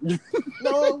trash. me.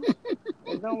 No,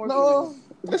 It don't work no,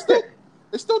 for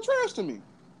it's still trash to me.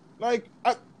 Like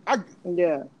me.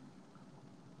 Yeah.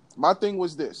 my thing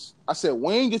was this. I said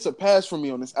Wayne gets a pass from me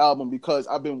on this album because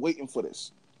I've been waiting for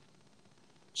this.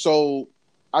 So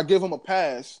I give him a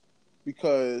pass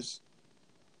because,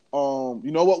 you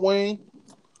know what, Wayne?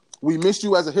 We missed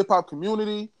you as a hip hop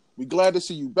community. We glad to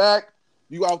see you back.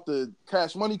 You out the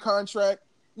Cash Money contract.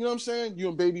 You know what I'm saying? You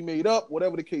and Baby made up,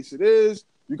 whatever the case it is.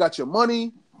 You got your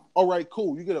money. All right,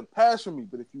 cool. You get a pass from me.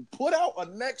 But if you put out a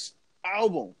next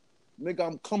album, nigga,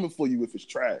 I'm coming for you if it's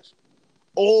trash.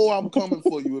 Oh, I'm coming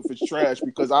for you if it's trash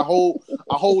because I hold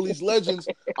these legends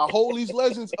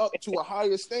up to a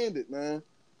higher standard, man.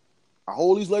 I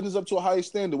hold these legends up to a higher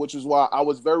standard, which is why I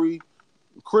was very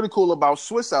critical about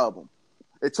Swiss album.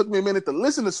 It took me a minute to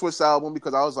listen to Swiss album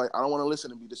because I was like, I don't want to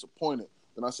listen and be disappointed.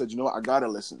 Then I said, you know what, I gotta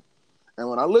listen. And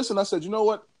when I listened, I said, you know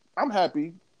what, I'm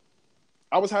happy.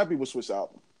 I was happy with Swiss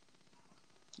album.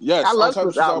 Yes, I love happy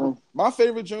with Swiss album. My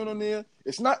favorite joint on there,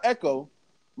 it's not Echo.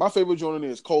 My favorite joint on there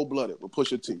is Cold Blooded with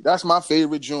Pusha T. That's my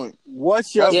favorite joint.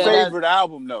 What's your Yeah, favorite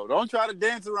album, though? Don't try to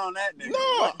dance around that, nigga.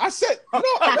 No, I said, no,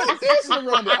 I'm not dancing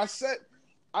around it. I said,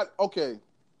 okay,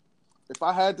 if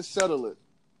I had to settle it,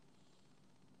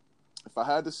 I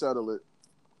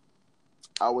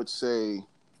would say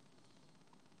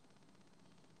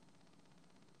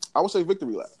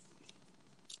Victory Lap.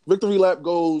 Victory Lap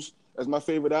goes as my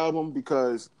favorite album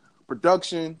because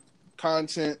production,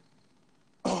 content,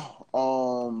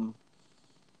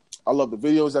 I love the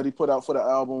videos that he put out for the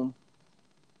album.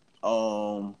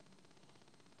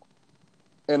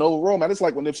 And overall, man, it's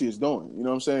like what Nipsey is doing. You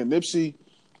know what I'm saying? Nipsey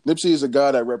is a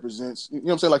guy that represents, you know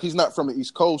what I'm saying? Like he's not from the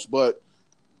East Coast, but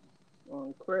you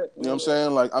know what I'm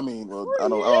saying? Like, I mean, well, I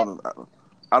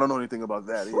don't know anything about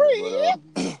that either.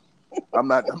 But, I'm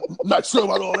not sure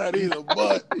about all that either.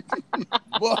 But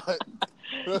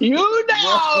You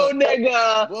know,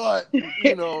 nigga. But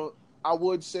you know, I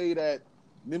would say that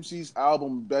Nipsey's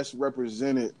album best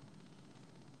represented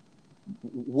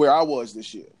where I was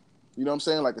this year. You know what I'm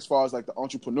saying? Like as far as like the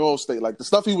entrepreneurial state, like the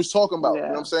stuff he was talking about. Yeah. You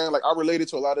know what I'm saying? Like I related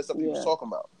to a lot of stuff he was talking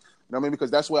about. You know what I mean?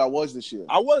 Because that's where I was this year.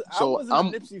 I wasn't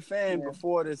a Nipsey fan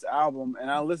before this album,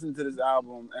 and I listened to this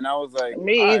album, and I was like,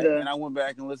 me all either. Right. And I went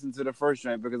back and listened to the first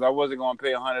joint because I wasn't going to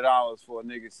pay $100 for a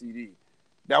nigga CD.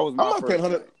 That was my first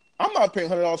joint. I'm not paying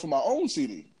 $100 for my own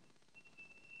CD.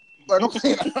 Like I'm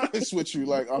being honest with you,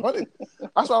 like $100.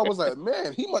 That's why I was like,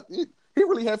 man, he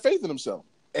really had faith in himself.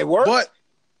 It worked,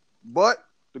 but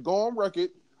to go on record,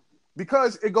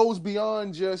 because it goes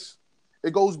beyond just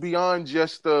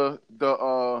the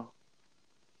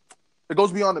it goes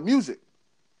beyond the music.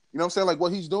 You know what I'm saying? Like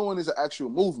what he's doing is an actual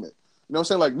movement. You know what I'm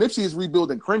saying? Like Nipsey is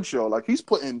rebuilding Crenshaw. Like he's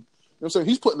putting, you know what I'm saying?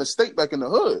 He's putting the state back in the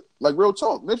hood. Like real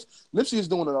talk. Nipsey is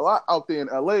doing it a lot out there in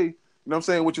LA. You know what I'm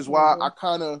saying? Which is why I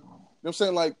kind of, you know what I'm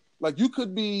saying? Like you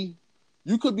could be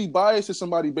biased to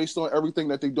somebody based on everything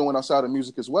that they're doing outside of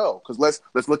music as well. Because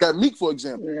let's look at Meek, for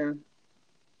example. Yeah.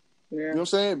 You know what I'm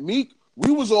saying? Meek,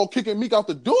 we was all kicking Meek out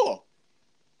the door.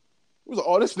 We was like,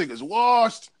 oh, this nigga's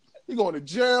washed. He going to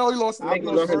jail. He lost. I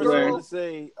was the first one to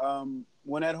say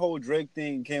when that whole Drake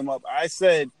thing came up, I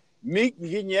said, Meek, you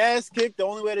getting your ass kicked. The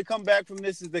only way to come back from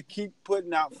this is to keep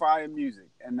putting out fire music,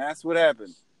 and that's what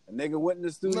happened. A nigga went in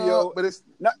the studio, no, but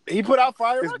he put out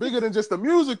fire. It's bigger than just the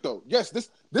music, though. Yes,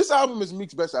 this album is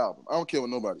Meek's best album. I don't care what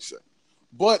nobody say,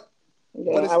 but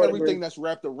it's everything that's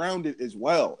wrapped around it as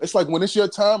well. It's like when it's your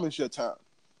time, it's your time.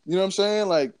 You know what I'm saying?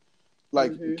 Like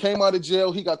he came out of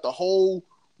jail, he got the whole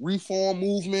reform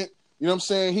movement. You know what I'm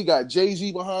saying? He got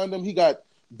Jay-Z behind him. He got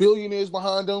billionaires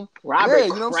behind him. Robert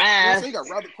you know what Kraft. I'm saying? He got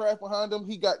Robert Kraft behind him.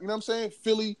 He got, you know what I'm saying?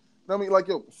 Philly. You know what I mean? Like,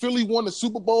 Philly won the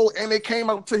Super Bowl and they came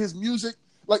out to his music.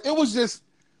 Like, it was just,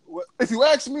 if you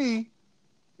ask me, you know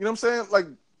what I'm saying? Like,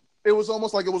 it was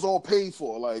almost like it was all paid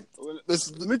for. Like,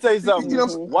 let me tell you something. You know,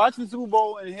 watching Super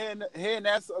Bowl and hearing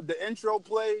that's the intro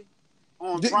play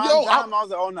on prime time, I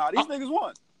was like, oh, no, these niggas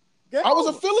won. I was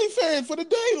a Philly fan for the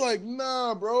day. Like,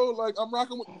 nah, bro. Like, I'm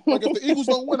rocking with, like, if the Eagles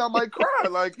don't win, I might cry.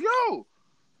 Like, yo.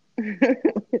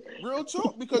 Real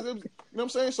talk. Because, you know what I'm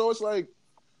saying? So it's like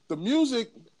the music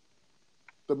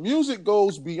the music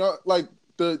goes beyond like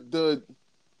the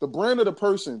brand of the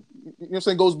person. You know what I'm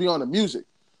saying? Goes beyond the music,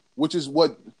 which is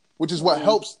what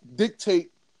helps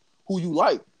dictate who you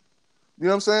like. You know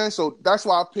what I'm saying? So that's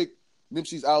why I picked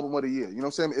Nipsey's album of the year. You know what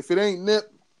I'm saying? If it ain't Nip,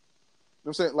 you know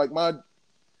what I'm saying? Like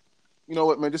you know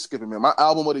what, man? Just skip it, man. My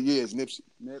album of the year is Nipsey.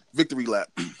 Victory Lap.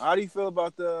 How do you feel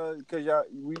about because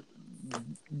we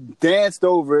danced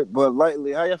over it, but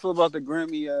lightly. How y'all feel about the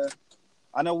Grammy?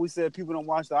 I know we said people don't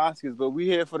watch the Oscars, but we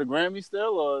here for the Grammys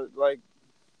still, or like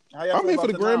how y'all I'm feel here about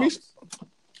for the Grammys. Noms?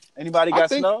 Anybody got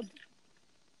snubbed?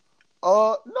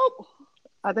 Nope.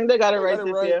 I think they got it right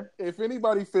this year. If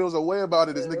anybody feels a way about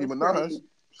it, it's Nicki Minaj.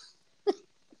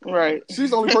 Right. She's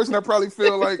the only person that probably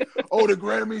feel like, the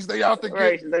Grammys, they out to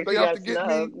get, like they out to get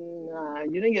me. Nah,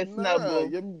 you didn't get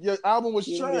snubbed. Your album was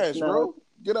trash, bro.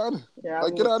 Get out of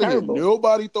here.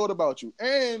 Nobody thought about you.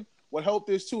 And what helped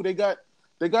is too, they got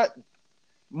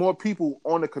more people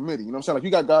on the committee. You know what I'm saying? Like you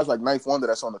got guys like Knife Wonder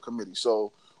that's on the committee.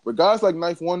 So with guys like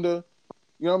Knife Wonder,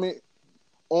 you know what I mean,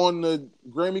 on the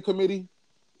Grammy committee,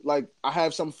 like I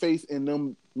have some faith in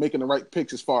them making the right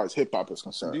picks as far as hip hop is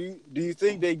concerned. Do you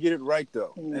think they get it right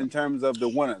though in terms of the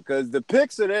winner? Because the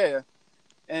picks are there,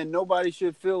 and nobody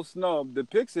should feel snubbed. The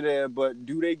picks are there, but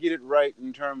do they get it right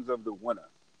in terms of the winner?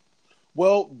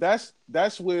 Well, that's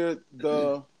where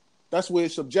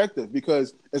it's subjective,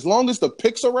 because as long as the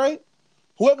picks are right,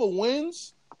 whoever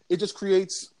wins, it just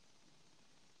creates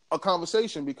a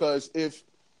conversation. Because if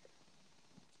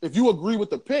you agree with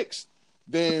the picks,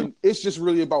 then it's just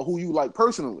really about who you like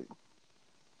personally.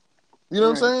 You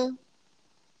know what I'm saying?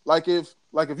 Like if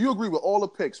you agree with all the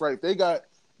picks, right? They got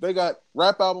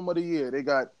rap album of the year. They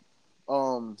got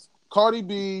Cardi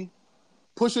B,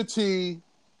 Pusha T.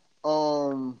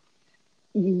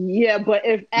 Yeah, but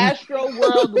if Astro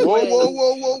World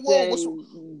wins,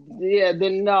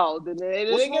 then no, then they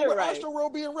didn't get it right. Astro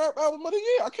World being rap album of the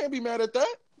year, I can't be mad at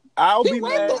that. I'll be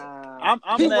mad.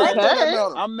 I'm mad.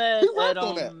 I'm mad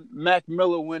at Mac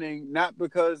Miller winning, not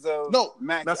because of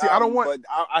Mac's now see, album, I don't want.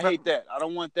 I hate that. I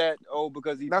don't want that.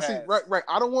 Because he passed. See, right.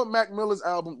 I don't want Mac Miller's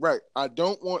album. Right. I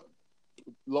don't want.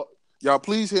 Y'all,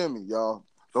 please hear me, y'all.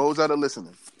 Those that are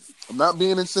listening, I'm not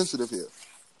being insensitive here.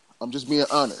 I'm just being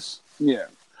honest. Yeah.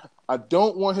 I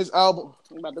don't want his album.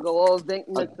 I'm about to go all Zinc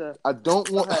Mixer. I don't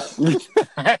want.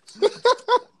 I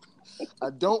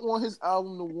don't want his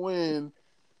album to win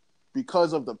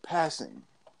because of the passing.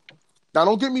 Now,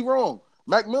 don't get me wrong.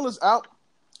 Mac Miller's album.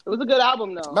 It was a good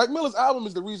album, though. Mac Miller's album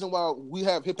is the reason why we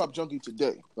have Hip Hop Junkie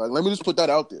today. Like, let me just put that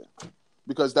out there,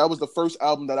 because that was the first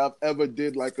album that I've ever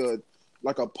did like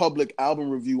a public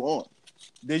album review on.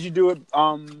 Did you do it?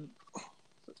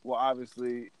 Well,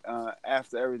 obviously,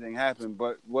 after everything happened,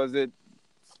 but was it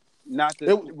not?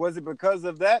 Was it because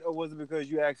of that, or was it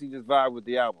because you actually just vibed with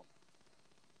the album?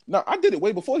 No, I did it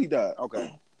way before he died.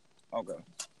 Okay.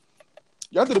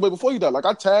 Yeah, I did it way before he died. Like,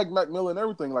 I tagged Mac Miller and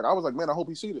everything. Like, I was like, man, I hope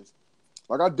he see this.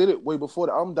 Like, I did it way before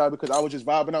the album died because I was just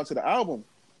vibing out to the album. You know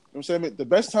what I'm saying? The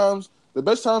best times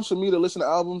for me to listen to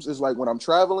albums is like when I'm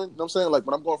traveling. You know what I'm saying? Like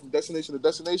when I'm going from destination to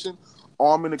destination,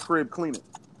 or I'm in the crib cleaning.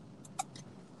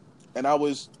 And I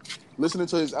was listening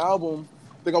to his album.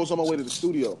 I think I was on my way to the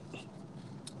studio.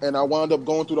 And I wound up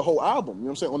going through the whole album, you know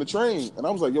what I'm saying, on the train. And I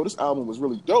was like, yo, this album was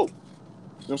really dope.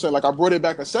 You know what I'm saying? Like, I brought it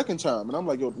back a second time. And I'm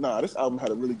like, yo, nah, this album had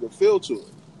a really good feel to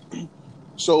it.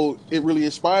 So it really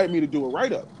inspired me to do a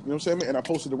write-up. You know what I'm saying? And I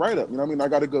posted the write-up. You know what I mean? I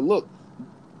got a good look.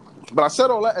 But I said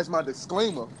all that as my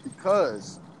disclaimer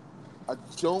because I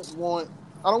don't want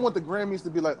the Grammys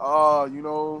to be like, you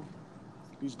know,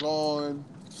 he's gone.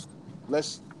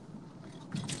 Let's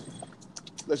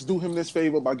do him this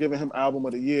favor by giving him album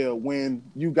of the year when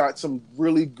you got some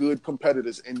really good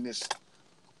competitors in this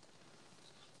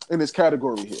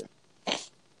category here.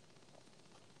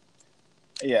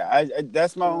 Yeah, I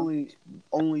that's my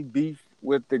only beef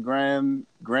with the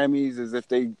Grammys is if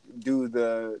they do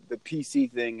the PC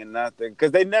thing and not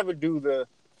because they never do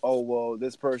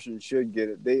this person should get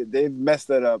it. They've messed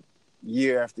that up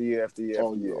year after year after year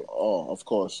after year. Oh, of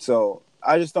course. So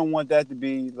I just don't want that to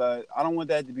be like, I don't want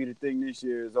that to be the thing this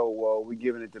year is, we're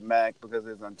giving it to Mac because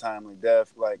it's untimely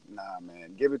death. Like, nah,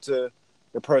 man, give it to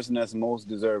the person that's most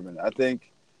deserving. I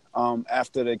think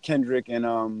after the Kendrick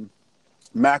and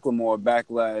Macklemore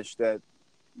backlash that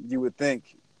you would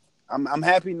think, I'm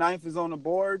happy Ninth is on the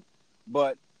board,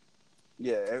 but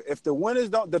yeah, if the winners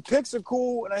the picks are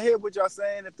cool, and I hear what y'all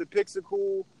saying, if the picks are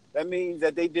cool, that means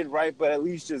that they did right, but at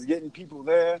least just getting people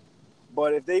there.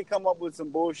 But if they come up with some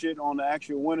bullshit on the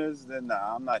actual winners, then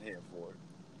nah, I'm not here for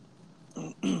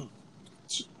it.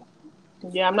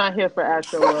 Yeah, I'm not here for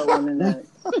Astro World winning that.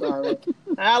 Sorry.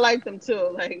 And I like them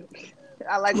too. Like,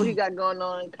 I like what he got going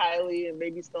on, Kylie and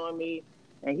Baby Stormy.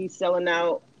 and he's selling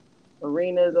out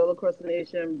arenas all across the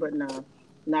nation. But nah,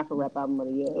 not for rap album of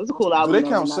the year. It was a cool album. Do they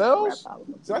though, count but not for rap sales?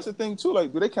 album of the So that's year. the thing too.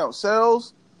 Like, do they count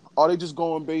sales? Are they just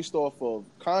going based off of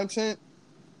content?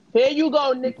 Here you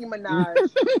go, Nicki Minaj.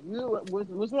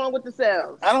 What's wrong with the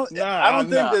sales? I don't think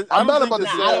that. I'm not think about to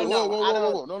that do Nah, I that. don't know.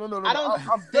 Whoa. No. I don't-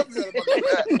 I'm definitely not about to do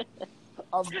that.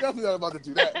 I'm definitely not about to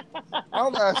do that.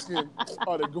 I'm asking,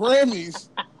 are the Grammys?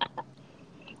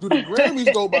 Do the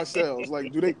Grammys go by sales?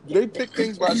 Like, do they pick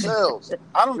things by sales?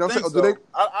 I don't You know what I'm think saying?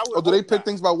 so. Or do they pick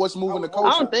things by what's moving the I culture?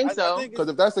 don't think so. Because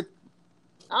if that's the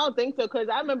I don't think so because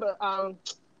I remember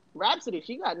Rhapsody.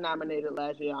 She got nominated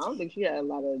last year. I don't think she had a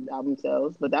lot of album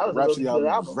sales, but that was Rhapsody a really good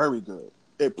album was album. very good.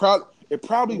 It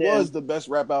probably Yeah. was the best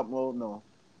rap album. Well, no.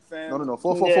 Fam,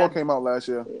 444 Yeah. came out last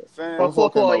year. Fam,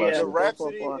 444, came out yeah. last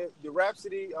the year.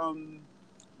 Rhapsody,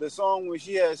 the song when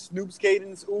she has Snoop's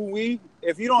cadence, ooh wee.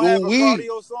 If you don't have a Ooh-wee.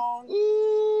 cardio song,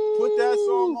 put that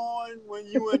song on when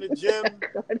you in the gym.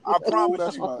 I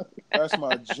promise you. That's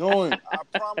my joint. I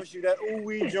promise you that ooh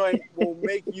wee joint will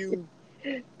make you.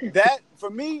 That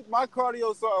for me, my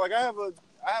cardio song. Like I have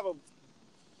a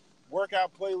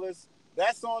workout playlist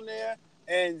that's on there,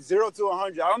 and 0 to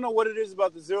 100. I don't know what it is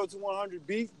about the 0 to 100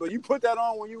 beat, but you put that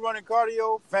on when you running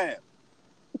cardio, fam.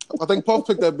 I think Puff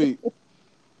picked that beat.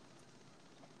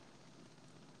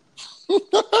 There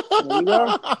you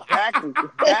go.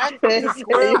 Back to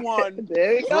square one.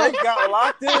 There you go. Drake got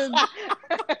locked in.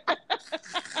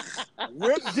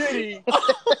 Whip Diddy,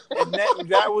 and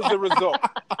that was the result.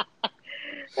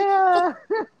 Yeah.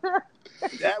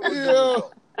 That was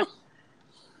the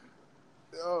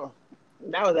result.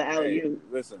 That was an alley Hey,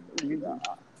 listen,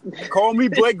 call me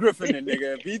Blake Griffin, then,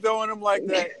 nigga. If he throwing them like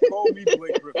that, call me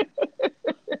Blake Griffin.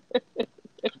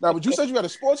 Now, but you said you had a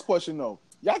sports question though.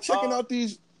 Y'all checking out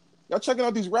these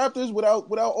Raptors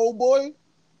without old boy?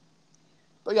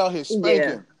 They out here spanking.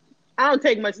 Yeah. I don't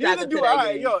take much stock Neither into do that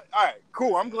I. game. Yo, all right,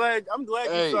 cool. I'm glad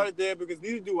Hey. you started there because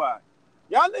neither do I.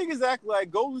 Y'all niggas act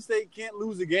like Golden State can't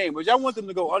lose a game, but y'all want them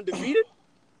to go undefeated?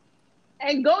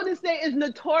 And Golden State is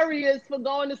notorious for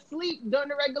going to sleep during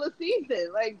the regular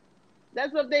season. Like,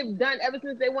 that's what they've done ever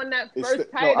since they won that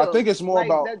first title. I think it's more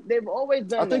about. They've always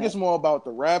done. I think that. it's more about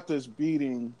the Raptors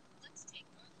beating.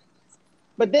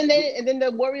 But then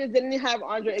the Warriors didn't have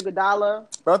Andre Iguodala.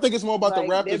 But I think it's more about the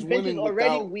Like, their Raptors bench is winning already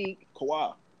without weak.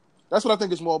 Kawhi. That's what I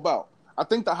think it's more about. I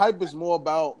think the hype is more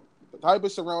about the hype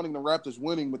is surrounding the Raptors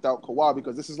winning without Kawhi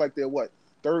because this is like their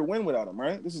third win without him,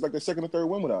 right? This is like their second or third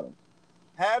win without him.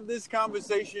 Have this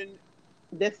conversation.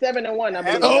 They're 7-1. I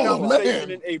Have believe. this Oh, conversation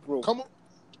man. in April. Come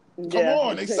Yeah.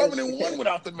 on, they 7-1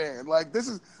 without the man. Like this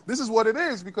is what it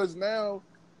is because now,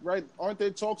 right? Aren't there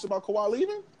talks about Kawhi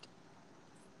leaving?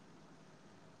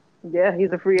 Yeah,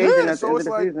 he's a free agent at the so end of it's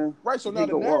the like season. right. So He now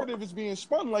the could walk. narrative is being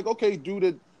spun. Like, okay, do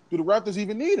the Raptors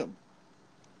even need him?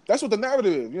 That's what the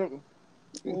narrative is. You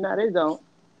know, No, they don't.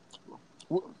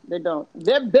 They don't.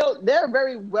 They're a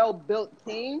very well built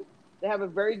team. They have a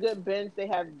very good bench. They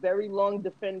have very long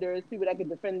defenders, people that can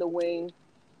defend the wing.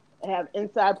 They have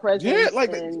inside presence. yeah,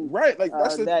 like and, right, like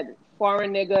that's that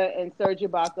foreign nigga and Serge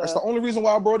Ibaka. that's the only reason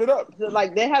why I brought it up. So,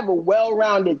 like, they have a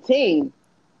well-rounded team.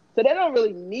 So they don't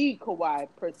really need Kawhi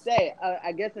per se.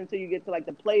 I guess until you get to like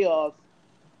the playoffs,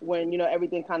 when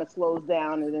everything kind of slows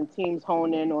down and then teams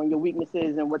hone in on your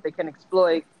weaknesses and what they can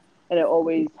exploit, and it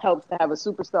always helps to have a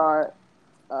superstar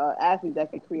athlete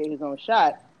that can create his own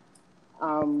shot.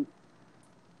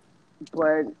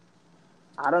 But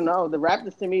I don't know. The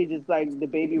Raptors to me is just like the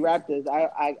baby Raptors.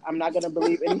 I'm not gonna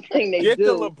believe anything they Get do.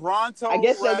 the LeBron. I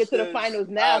guess they'll get to the Raptors finals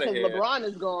now outta because here. LeBron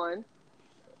is gone.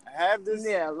 Have this.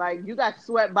 Yeah, like you got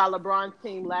swept by LeBron's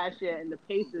team last year, and the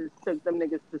Pacers took them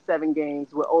niggas to 7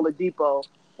 games with Oladipo,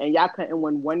 and y'all couldn't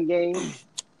win 1 game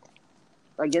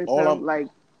against them. Like,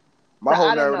 My I whole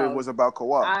don't narrative know. was about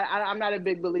Kawhi. I'm not a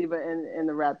big believer in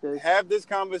the Raptors. Have this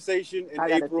conversation in I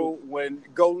gotta April when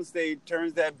Golden State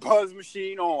turns that buzz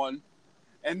machine on,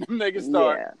 and them niggas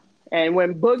start. Yeah, and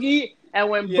when Boogie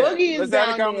Boogie is let's down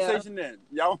have a conversation then,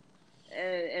 y'all.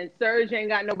 there, and Serge ain't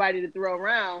got nobody to throw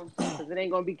around because it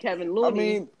ain't gonna be Kevin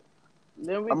Looney.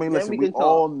 Then we listen, can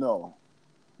talk.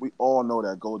 we all know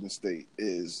that Golden State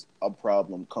is a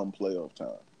problem come playoff time.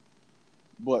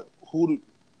 But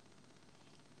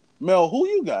Mel, who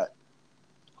you got?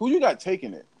 Who you got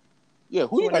taking it? Yeah,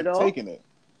 who you Win it got all? taking it?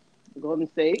 Golden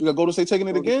State. You got Golden State taking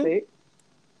it Golden again? State.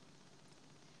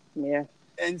 Yeah.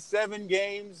 In 7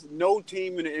 games, no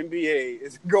team in the NBA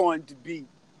is going to beat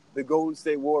the Golden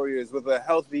State Warriors with a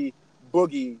healthy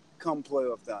Boogie come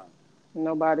playoff time.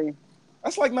 Nobody.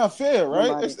 That's like not fair, right?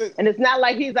 Nobody. And it's not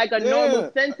like he's like a Yeah.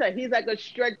 normal center. He's like a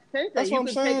stretch center. That's You what I'm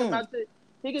can take him saying. out to.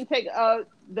 He can take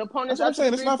the opponents That's what I'm out to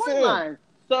saying. the It's not 3-point fair. line.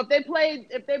 So if they play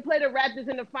the Raptors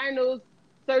in the finals,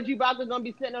 Serge Ibaka's gonna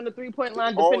be sitting on the 3-point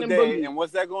line all defending day. Boogie. And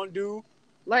what's that going to do?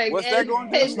 Like, What's that going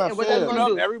to do? That's not what's fair. that Open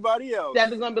gonna up do? everybody else.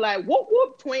 Steph is gonna be like, whoop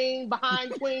whoop, twing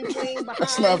behind, twing behind.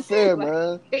 That's not fair, Like,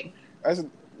 man. That's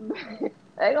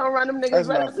they gonna run them niggas that's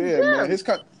right not out the fair, man.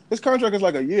 gym. His contract is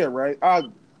like a year, right? I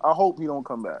hope he don't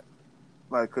come back,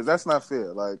 like, because that's not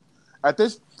fair. Like at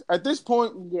this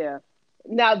point, Yeah.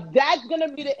 Now that's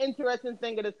gonna be the interesting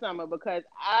thing of the summer because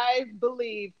I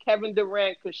believe Kevin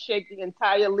Durant could shake the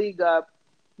entire league up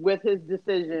with his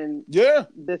decision yeah,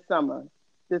 this summer,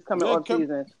 this coming Yeah, off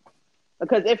season.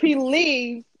 Because if he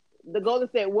leaves, the Golden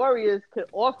State Warriors could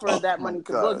offer that my money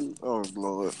to God. Boogie. Oh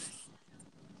Lord.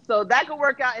 So that could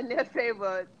work out in their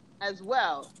favor as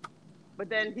well. But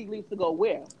then he leaves to go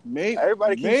where?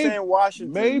 Everybody keeps saying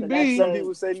Washington. Maybe. Some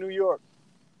people say New York.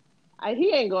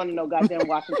 He ain't going to no goddamn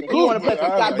Washington. He want to play for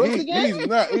Scott Brooks again? He's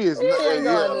not. He is He not. ain't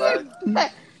Yeah, going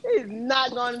like, He's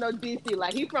not going to no DC.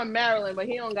 Like, he from Maryland, but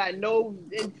he don't got no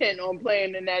intent on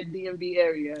playing in that DMV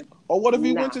area. or what if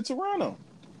he Nah. went to Toronto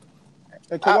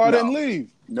and Kawhi didn't leave?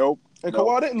 Nope. And Nope.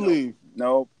 Kawhi didn't leave.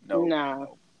 Nope. Nah.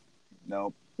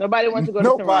 Nope. Nobody wants to go to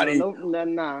Nobody. Toronto.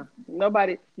 Nah.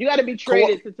 Nobody. You got to be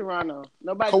traded to Toronto.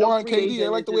 Nobody. Kawhi no and free KD, agent they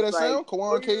like is the way that just sound?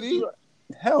 Kawhi and KD?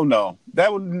 Hell no.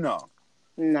 That would no.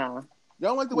 Nah.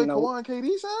 Y'all don't like the way No. Kawhi and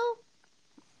KD sound?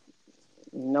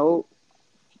 Nope.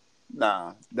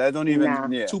 Nah. That don't even. Nah.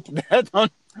 Yeah. Two- That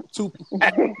don't. Two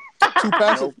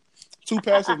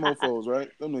passive mofos, right?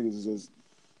 Them niggas is just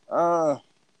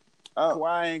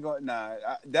Kawhi ain't going. Nah.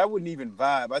 That wouldn't even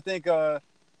vibe. I think.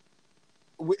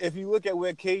 If you look at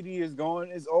where KD is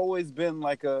going, it's always been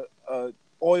like a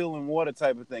oil and water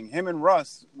type of thing. Him and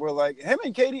Russ were like him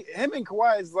and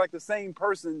Kawhi is like the same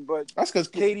person, but that's because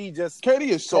KD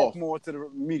is talk soft. more to the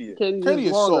media. KD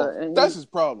is soft. That's his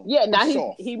problem. Yeah, now He's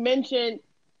soft. he mentioned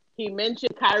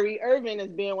Kyrie Irving as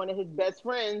being one of his best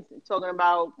friends, talking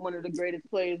about one of the greatest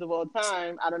players of all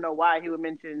time. I don't know why he would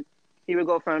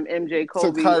go from MJ,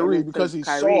 Kobe to Kyrie and then because to he's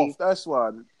Kyrie. soft. That's why.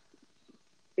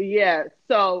 Yeah,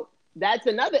 so that's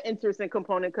another interesting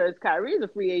component because Kyrie is a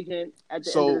free agent at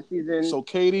the end of the season. So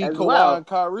KD, as Kawhi, well. and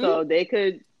Kyrie. So they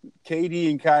could. KD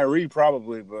and Kyrie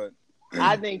probably, but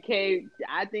I think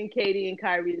KD and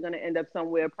Kyrie is going to end up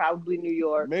somewhere, probably New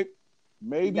York.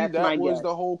 Maybe That's that my was guess.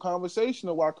 the whole conversation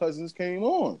of why Cousins came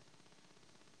on.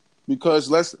 Because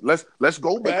let's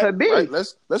go back. could be. Right?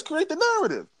 Let's create the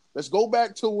narrative. Let's go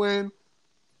back to when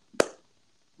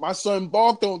my son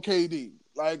balked on KD.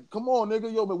 Like, come on,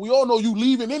 nigga, yo, man, we all know you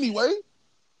leaving anyway.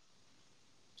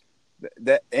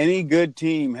 that any good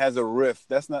team has a rift.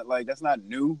 That's not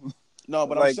new. No,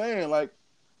 but Like- I'm saying, like,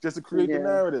 just to create the Yeah.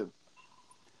 narrative.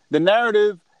 The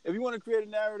narrative. If you want to create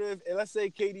a narrative, and let's say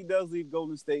KD does leave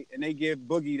Golden State, and they give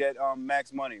Boogie that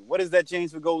max money, what does that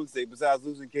change for Golden State besides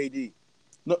losing KD?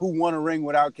 No. Who won a ring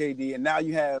without KD, and now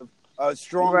you have a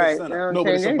stronger Right. center. No,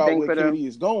 but it's Change about anything where for them. KD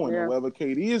is going. Yeah. And wherever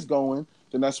KD is going,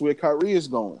 then that's where Kyrie is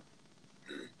going.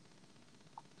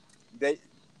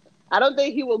 I don't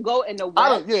think he will go in the West. I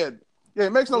don't. Yeah,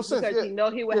 it makes no just sense. because Yeah. you know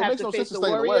he would Yeah, it have makes to no face sense to the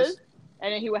stay in the Warriors, West.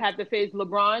 and then he would have to face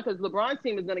LeBron because LeBron's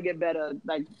team is going to get better.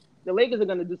 Like the Lakers are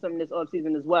going to do something this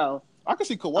offseason as well. I can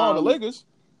see Kawhi on the Lakers.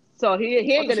 So he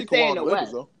ain't going to stay in the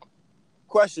West. though.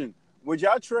 Question: would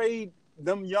y'all trade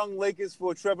them young Lakers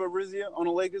for Trevor Ariza on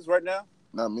the Lakers right now?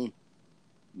 Not me.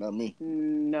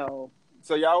 No,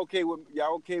 So y'all okay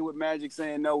with Magic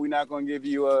saying no? We're not going to give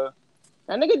you a.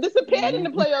 that nigga disappeared in the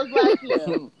playoffs last year.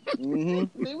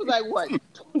 Mm-hmm. He was like what?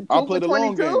 2 I'll for play the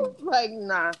long 22? Like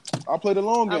nah, I'll play the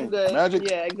long game. I'm good. Magic,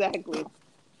 Yeah, exactly.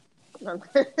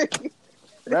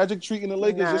 Magic treating the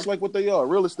Lakers Nah. just like what they are, a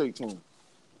real estate team.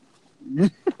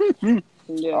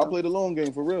 Yeah. I'll play the long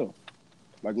game for real.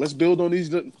 Like let's build on these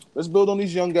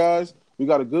young guys. We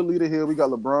got a good leader here. We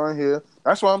got LeBron here.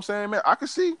 That's why I'm saying, man, I can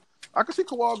see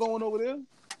Kawhi going over there.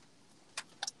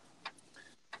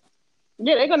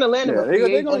 Yeah, they're gonna land him a free They're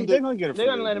agent. going to get a free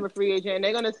They're gonna land him agent. a free agent, and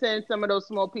they're gonna send some of those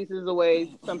small pieces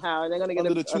away somehow. They're gonna get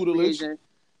Under a the free tutelage. agent.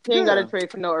 He ain't got Yeah. to trade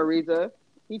for no Ariza.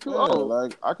 He too Yeah, old.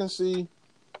 like I can see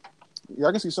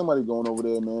somebody going over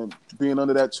there, man, being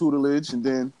under that tutelage, and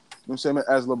then you know what I'm saying, man,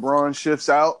 as LeBron shifts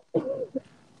out.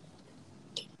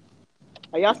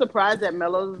 Are y'all surprised that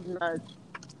Melo's not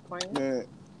playing? Man,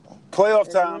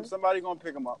 Playoff time, somebody going to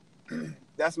pick him up.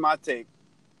 That's my take.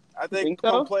 I think Think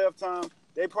so? come playoff time,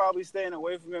 they probably staying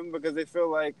away from him because they feel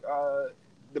like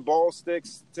the ball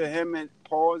sticks to him and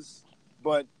pause,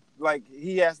 but like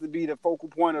he has to be the focal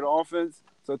point of the offense.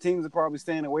 So teams are probably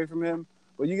staying away from him.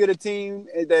 But you get a team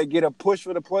that get a push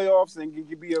for the playoffs and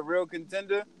can be a real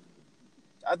contender.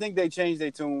 I think they change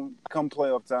their tune come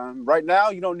playoff time. Right now,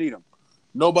 you don't need them.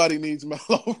 nobody needs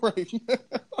Melo right now.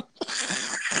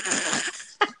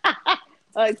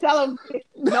 Like, tell him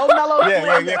no Melo.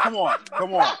 Yeah. Come on.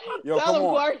 Yo, tell come him, on.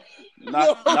 Clark. Not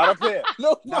up here.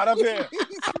 Not up here.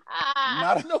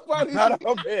 Nobody. Not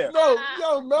up here. No,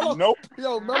 yo, Melo. Nope.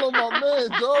 Yo, Melo, my man,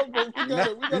 dog. But we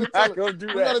gotta You're tell not gonna do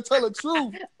we that. gotta tell the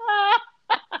truth.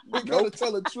 We gotta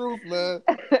tell the truth, man.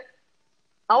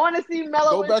 I want to see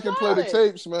Melo. Go back and play the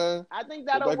tapes, man. I think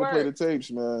Go that'll back work. and play the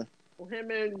tapes, man.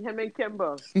 Him and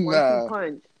Kimba. Nah. 1-2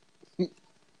 punch.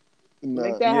 Nah.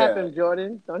 Make that Yeah. happen,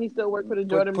 Jordan. Don't he still work for the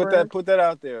Jordan brand? Put that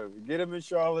out there. Get him in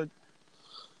Charlotte.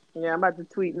 Yeah, I'm about to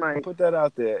tweet Mike. Put that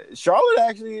out there. Charlotte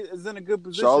actually is in a good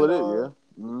position. Charlotte,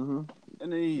 yeah. Mm-hmm. In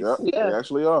the East. Yep, Yeah. they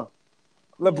actually are.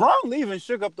 LeBron leaving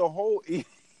shook up the whole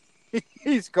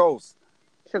East Coast.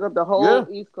 Shook up the whole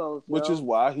East Coast, Which yo. is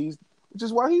why he's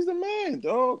the man,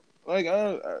 dog. Like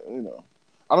I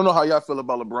I don't know how y'all feel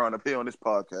about LeBron up here on this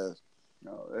podcast.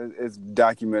 No, it's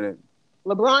documented.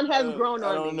 LeBron has grown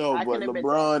on I don't me. know, I but can admit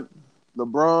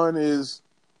LeBron is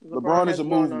has a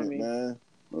grown on movement, me. man.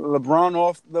 LeBron I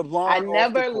off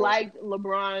never the court. liked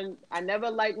LeBron. I never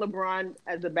liked LeBron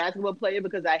as a basketball player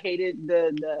because I hated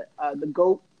the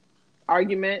GOAT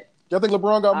argument. Y'all think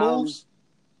LeBron got Um, moves?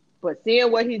 But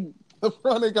seeing what he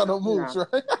LeBron ain't got no moves, Nah.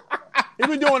 right? He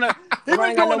been doing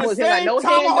LeBron got no the moves. He got same no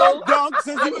tomahawk handle. dunk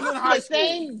since he was in high the school.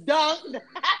 same dunk.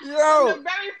 Yo, the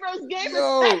very first game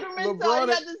yo, in Sacramento, LeBron, he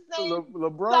got the same.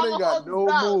 LeBron ain't got no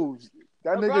tomahawk dunk. moves.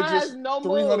 That LeBron nigga just has no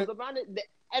 300. moves.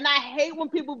 And I hate when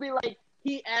people be like,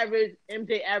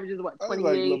 MJ averages what, I was 28?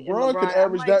 like, and LeBron can I'm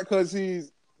average like, that because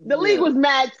he's The league was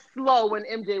mad slow when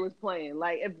MJ was playing.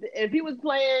 Like if he was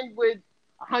playing with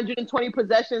 120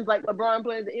 possessions like LeBron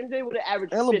playing, MJ would have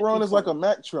averaged. And 50 LeBron is like a points.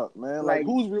 Mack truck, man. Like, Like-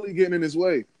 who's really getting in his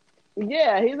way?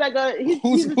 Yeah, he's like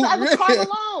he's the size of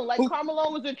Carmelo. Like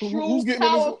Carmelo was a true who's getting in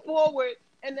his- power forward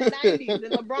in the 90s,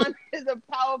 and LeBron is a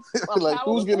power. Like,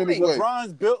 who's getting in his way?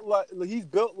 LeBron's built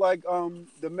like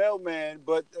the mailman,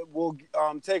 but will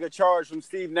take a charge from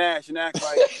Steve Nash and act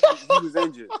like he was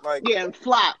injured. Like Yeah, and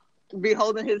flop, be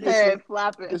holding his head,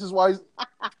 flopping. This is why he's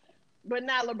But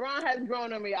now LeBron has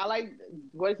grown on me. I like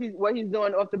what he's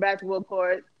doing off the basketball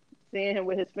court, seeing him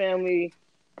with his family,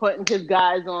 putting his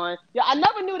guys on. Yeah, I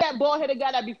never knew that ball-headed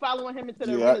guy that'd be following him into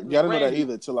the yeah. I arena. didn't know that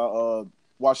either till I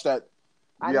watched that.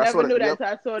 I Yeah, I saw never knew that.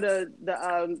 that. So I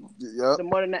saw Yep. the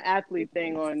More Than an Athlete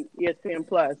thing on ESPN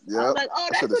Plus. I Yep. was like, oh, I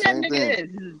that's said who the that same nigga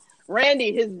thing. is.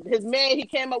 Randy, his man he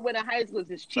came up with in high school is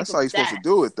his chief That's of how you're staff. supposed to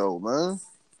do it, though, man.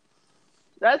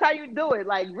 That's how you do it.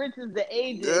 Like Rich is the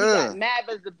agent. Yeah. He got Mav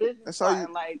as the business That's how partner.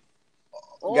 you- Like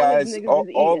all Guys, his niggas all-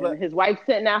 is all eating. that- His wife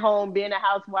sitting at home, being a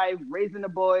housewife, raising the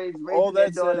boys, raising all their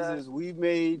that daughter, says is we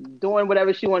made doing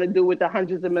whatever she want to do with the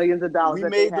hundreds of millions of dollars. we that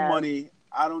made they the have. money.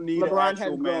 I don't need LeBron an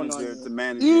actual has grown on manager you. to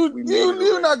manage it. We made it You're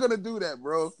already. not gonna do that,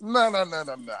 bro. No.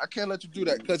 I can't let you do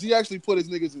that because he actually put his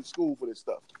niggas in school for this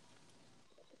stuff.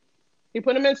 He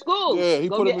put him in school. Yeah, he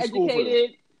Go put get him in school for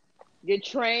educated, get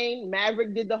trained.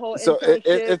 Maverick did the whole So internship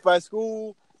if by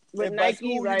school, with if by Nike,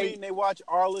 school right? you mean they watch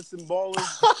Arliss and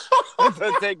Ballers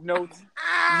to take notes,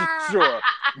 sure.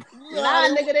 Nah,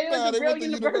 nigga, they went to they real went to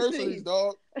universities. universities,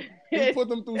 dog. He put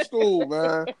them through school,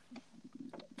 man.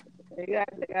 They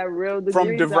got real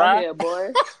degrees DeVry? out here,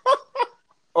 boy.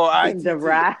 Or I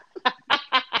DeVry.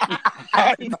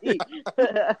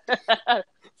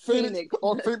 Phoenix.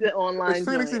 The online Is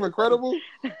Phoenix joint. even credible?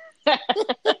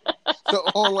 The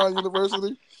online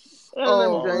university.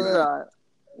 Oh, man.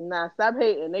 Nah, stop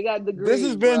hating. They got degrees. This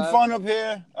has been bruh. fun up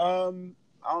here. I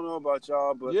don't know about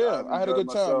y'all, but Yeah, I had a enjoyed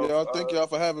good time, myself. y'all. Thank y'all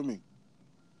for having me.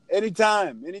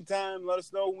 Anytime. Let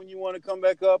us know when you want to come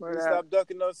back up Word and up. stop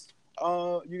ducking us.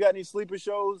 You got any sleeper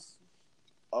shows?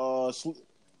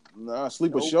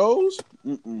 Sleeper Nope. shows?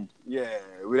 Mm-mm. Yeah,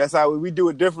 that's how we do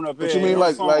it different up here. What you mean, No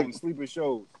like- songs, sleeper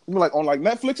shows, You mean like on like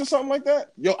Netflix or something like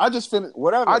that? Yo, I just finished.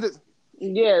 whatever.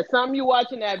 Yeah, some you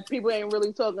watching that people ain't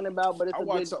really talking about, but it's I a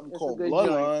watched good, something it's called a good joint.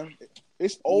 Bloodline.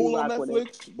 It's old on rock with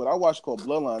Netflix, but I watched called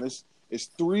Bloodline. It's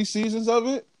 3 seasons of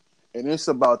it, and it's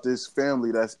about this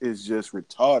family that is just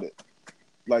retarded.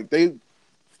 Like to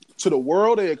the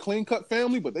world, they're a clean cut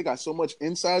family, but they got so much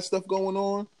inside stuff going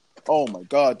on. Oh my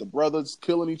God, the brothers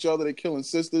killing each other, they killing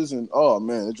sisters, and oh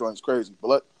man, the joint's crazy.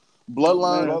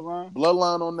 Bloodline on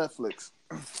Netflix.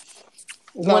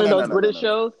 One of those British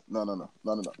shows. No.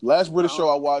 Last British show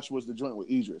I watched was the joint with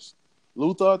Idris.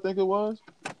 Luther, I think it was.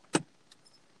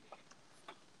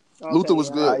 Okay, Luther was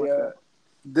yeah. good.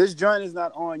 This joint is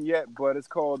not on yet, but it's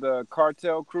called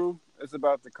Cartel Crew. It's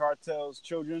about the cartel's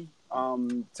children,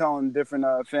 telling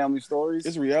different family stories.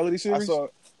 It's a reality series. I saw it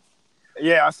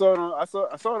on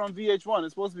VH1.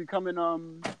 It's supposed to be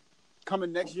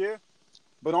coming next year.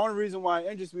 But the only reason why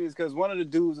it interests me is because one of the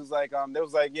dudes was like, they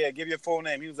was like, yeah, give your full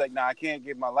name. He was like, nah, I can't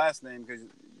give my last name because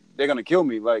they're gonna kill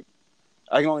me. Like,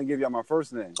 I can only give y'all my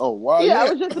first name. Oh, wow. Yeah,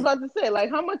 I was just about to say, like,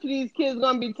 how much of these kids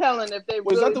gonna be telling if they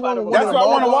Was really that the one with That's one why I of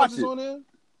wanna the watch watch it. on there?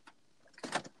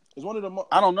 Is one of the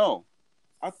I don't know.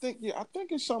 I think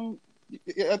it's some.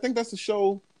 I think that's the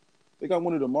show. They got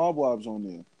one of the mob wives on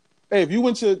there. Hey, if you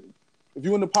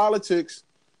into politics,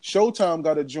 Showtime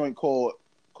got a joint called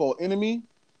Enemy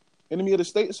of the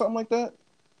State or something like that.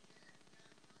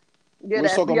 Yeah, We're the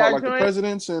talking FBI about like the joint.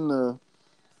 presidents and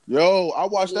yo. I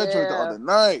watched that joint the Yeah. other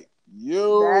night.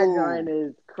 Yo, That joint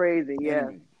is crazy. Yeah.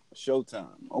 Enemy. Showtime.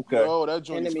 Okay. Yo, that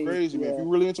joint Enemy, is crazy, man. yeah. If you're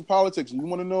really into politics and you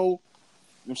want to know,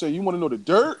 I'm saying you want to know the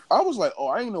dirt. I was like, oh,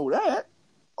 I ain't know that.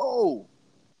 Oh,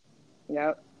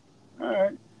 Yep. All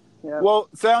right. Yep. Well,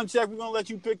 sound check. We're gonna let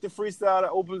you pick the freestyle that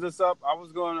opens us up. I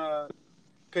was gonna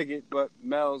pick it, but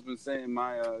Mel's been saying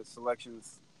my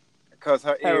selections because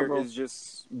her Terrible. ear is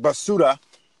just basura.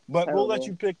 But we'll let Terrible.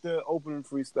 you pick the opening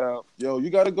freestyle. yo, you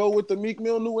got to go with the Meek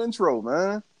Mill new intro,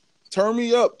 man. Turn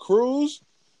me up, Cruz.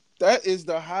 That is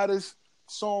the hottest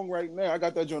song right now. I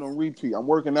got that joint on repeat. I'm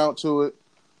working out to it.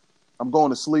 I'm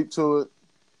going to sleep to it.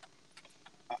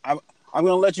 I'm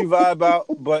gonna let you vibe out,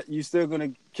 but you're still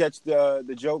gonna catch the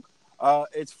joke.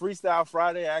 It's Freestyle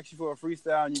Friday. I asked you for a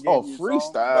freestyle, and you gave me a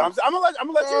freestyle. Song. But I'm gonna let you. I'm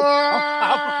gonna let you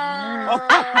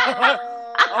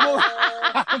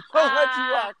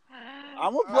rock.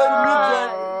 I'm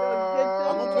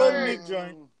gonna play the Meek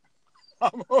joint.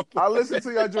 I listened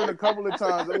to y'all joint a couple of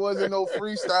times. There wasn't no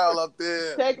freestyle up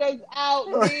there. Take us out,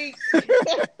 Meek.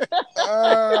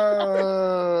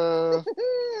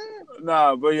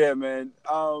 Nah, but yeah, man.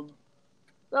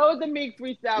 So was the Meek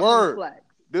freestyle Word. from Flex.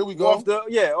 There we go.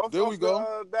 There we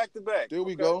go. Back to back. There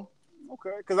we go.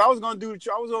 Okay, because I was gonna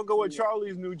go with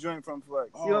Charlie's new joint from Flex.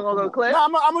 You gonna go clip? Nah,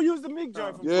 I'm gonna use the Meek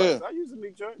joint from Yeah. Flex. I use the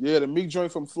Meek joint. Yeah, the Meek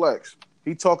joint from Flex.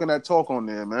 He talking that talk on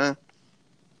there, man.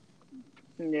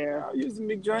 Yeah. I'll use the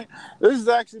Meek joint. This has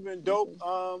actually been dope.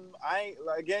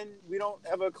 We don't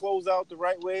ever close out the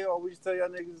right way, or we just tell y'all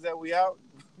niggas that we out.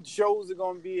 Shows are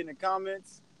gonna be in the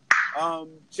comments.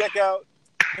 Check out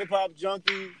Hip Hop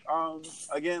Junkie.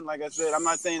 Again, like I said, I'm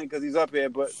not saying it because he's up here,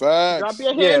 but Facts. Drop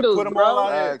your handles, put 'em bro. all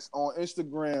out here. Facts on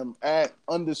Instagram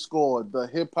 @ the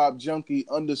Hip Hop Junkie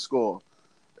 _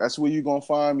 That's where you gonna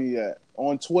find me at.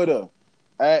 On Twitter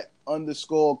 @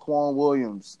 Quan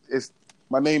Williams.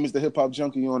 My name is the Hip Hop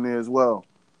Junkie on there as well.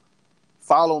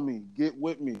 Follow me. Get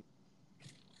with me.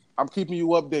 I'm keeping you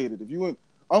updated. If you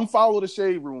unfollow the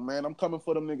Shade Room, man, I'm coming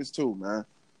for them niggas too, man.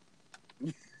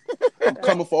 I'm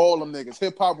coming for all them niggas.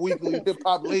 Hip Hop Weekly, Hip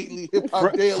Hop Lately, Hip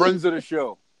Hop Daily. Friends of the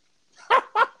show.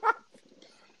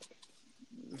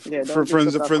 Yeah,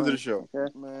 Friends of the show.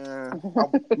 Okay. Man,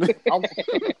 I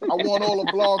want all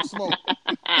the blog smoke.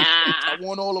 I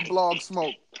want all the blog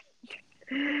smoke.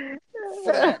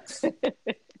 Facts.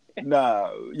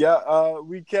 Nah, yeah.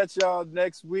 We catch y'all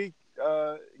next week.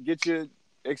 Get your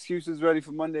excuses ready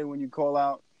for Monday when you call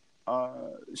out.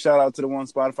 Shout out to the one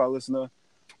Spotify listener.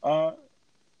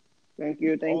 Thank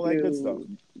you. All that good stuff.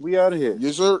 We out of here.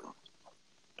 Yes, sir.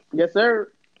 Yes,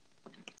 sir.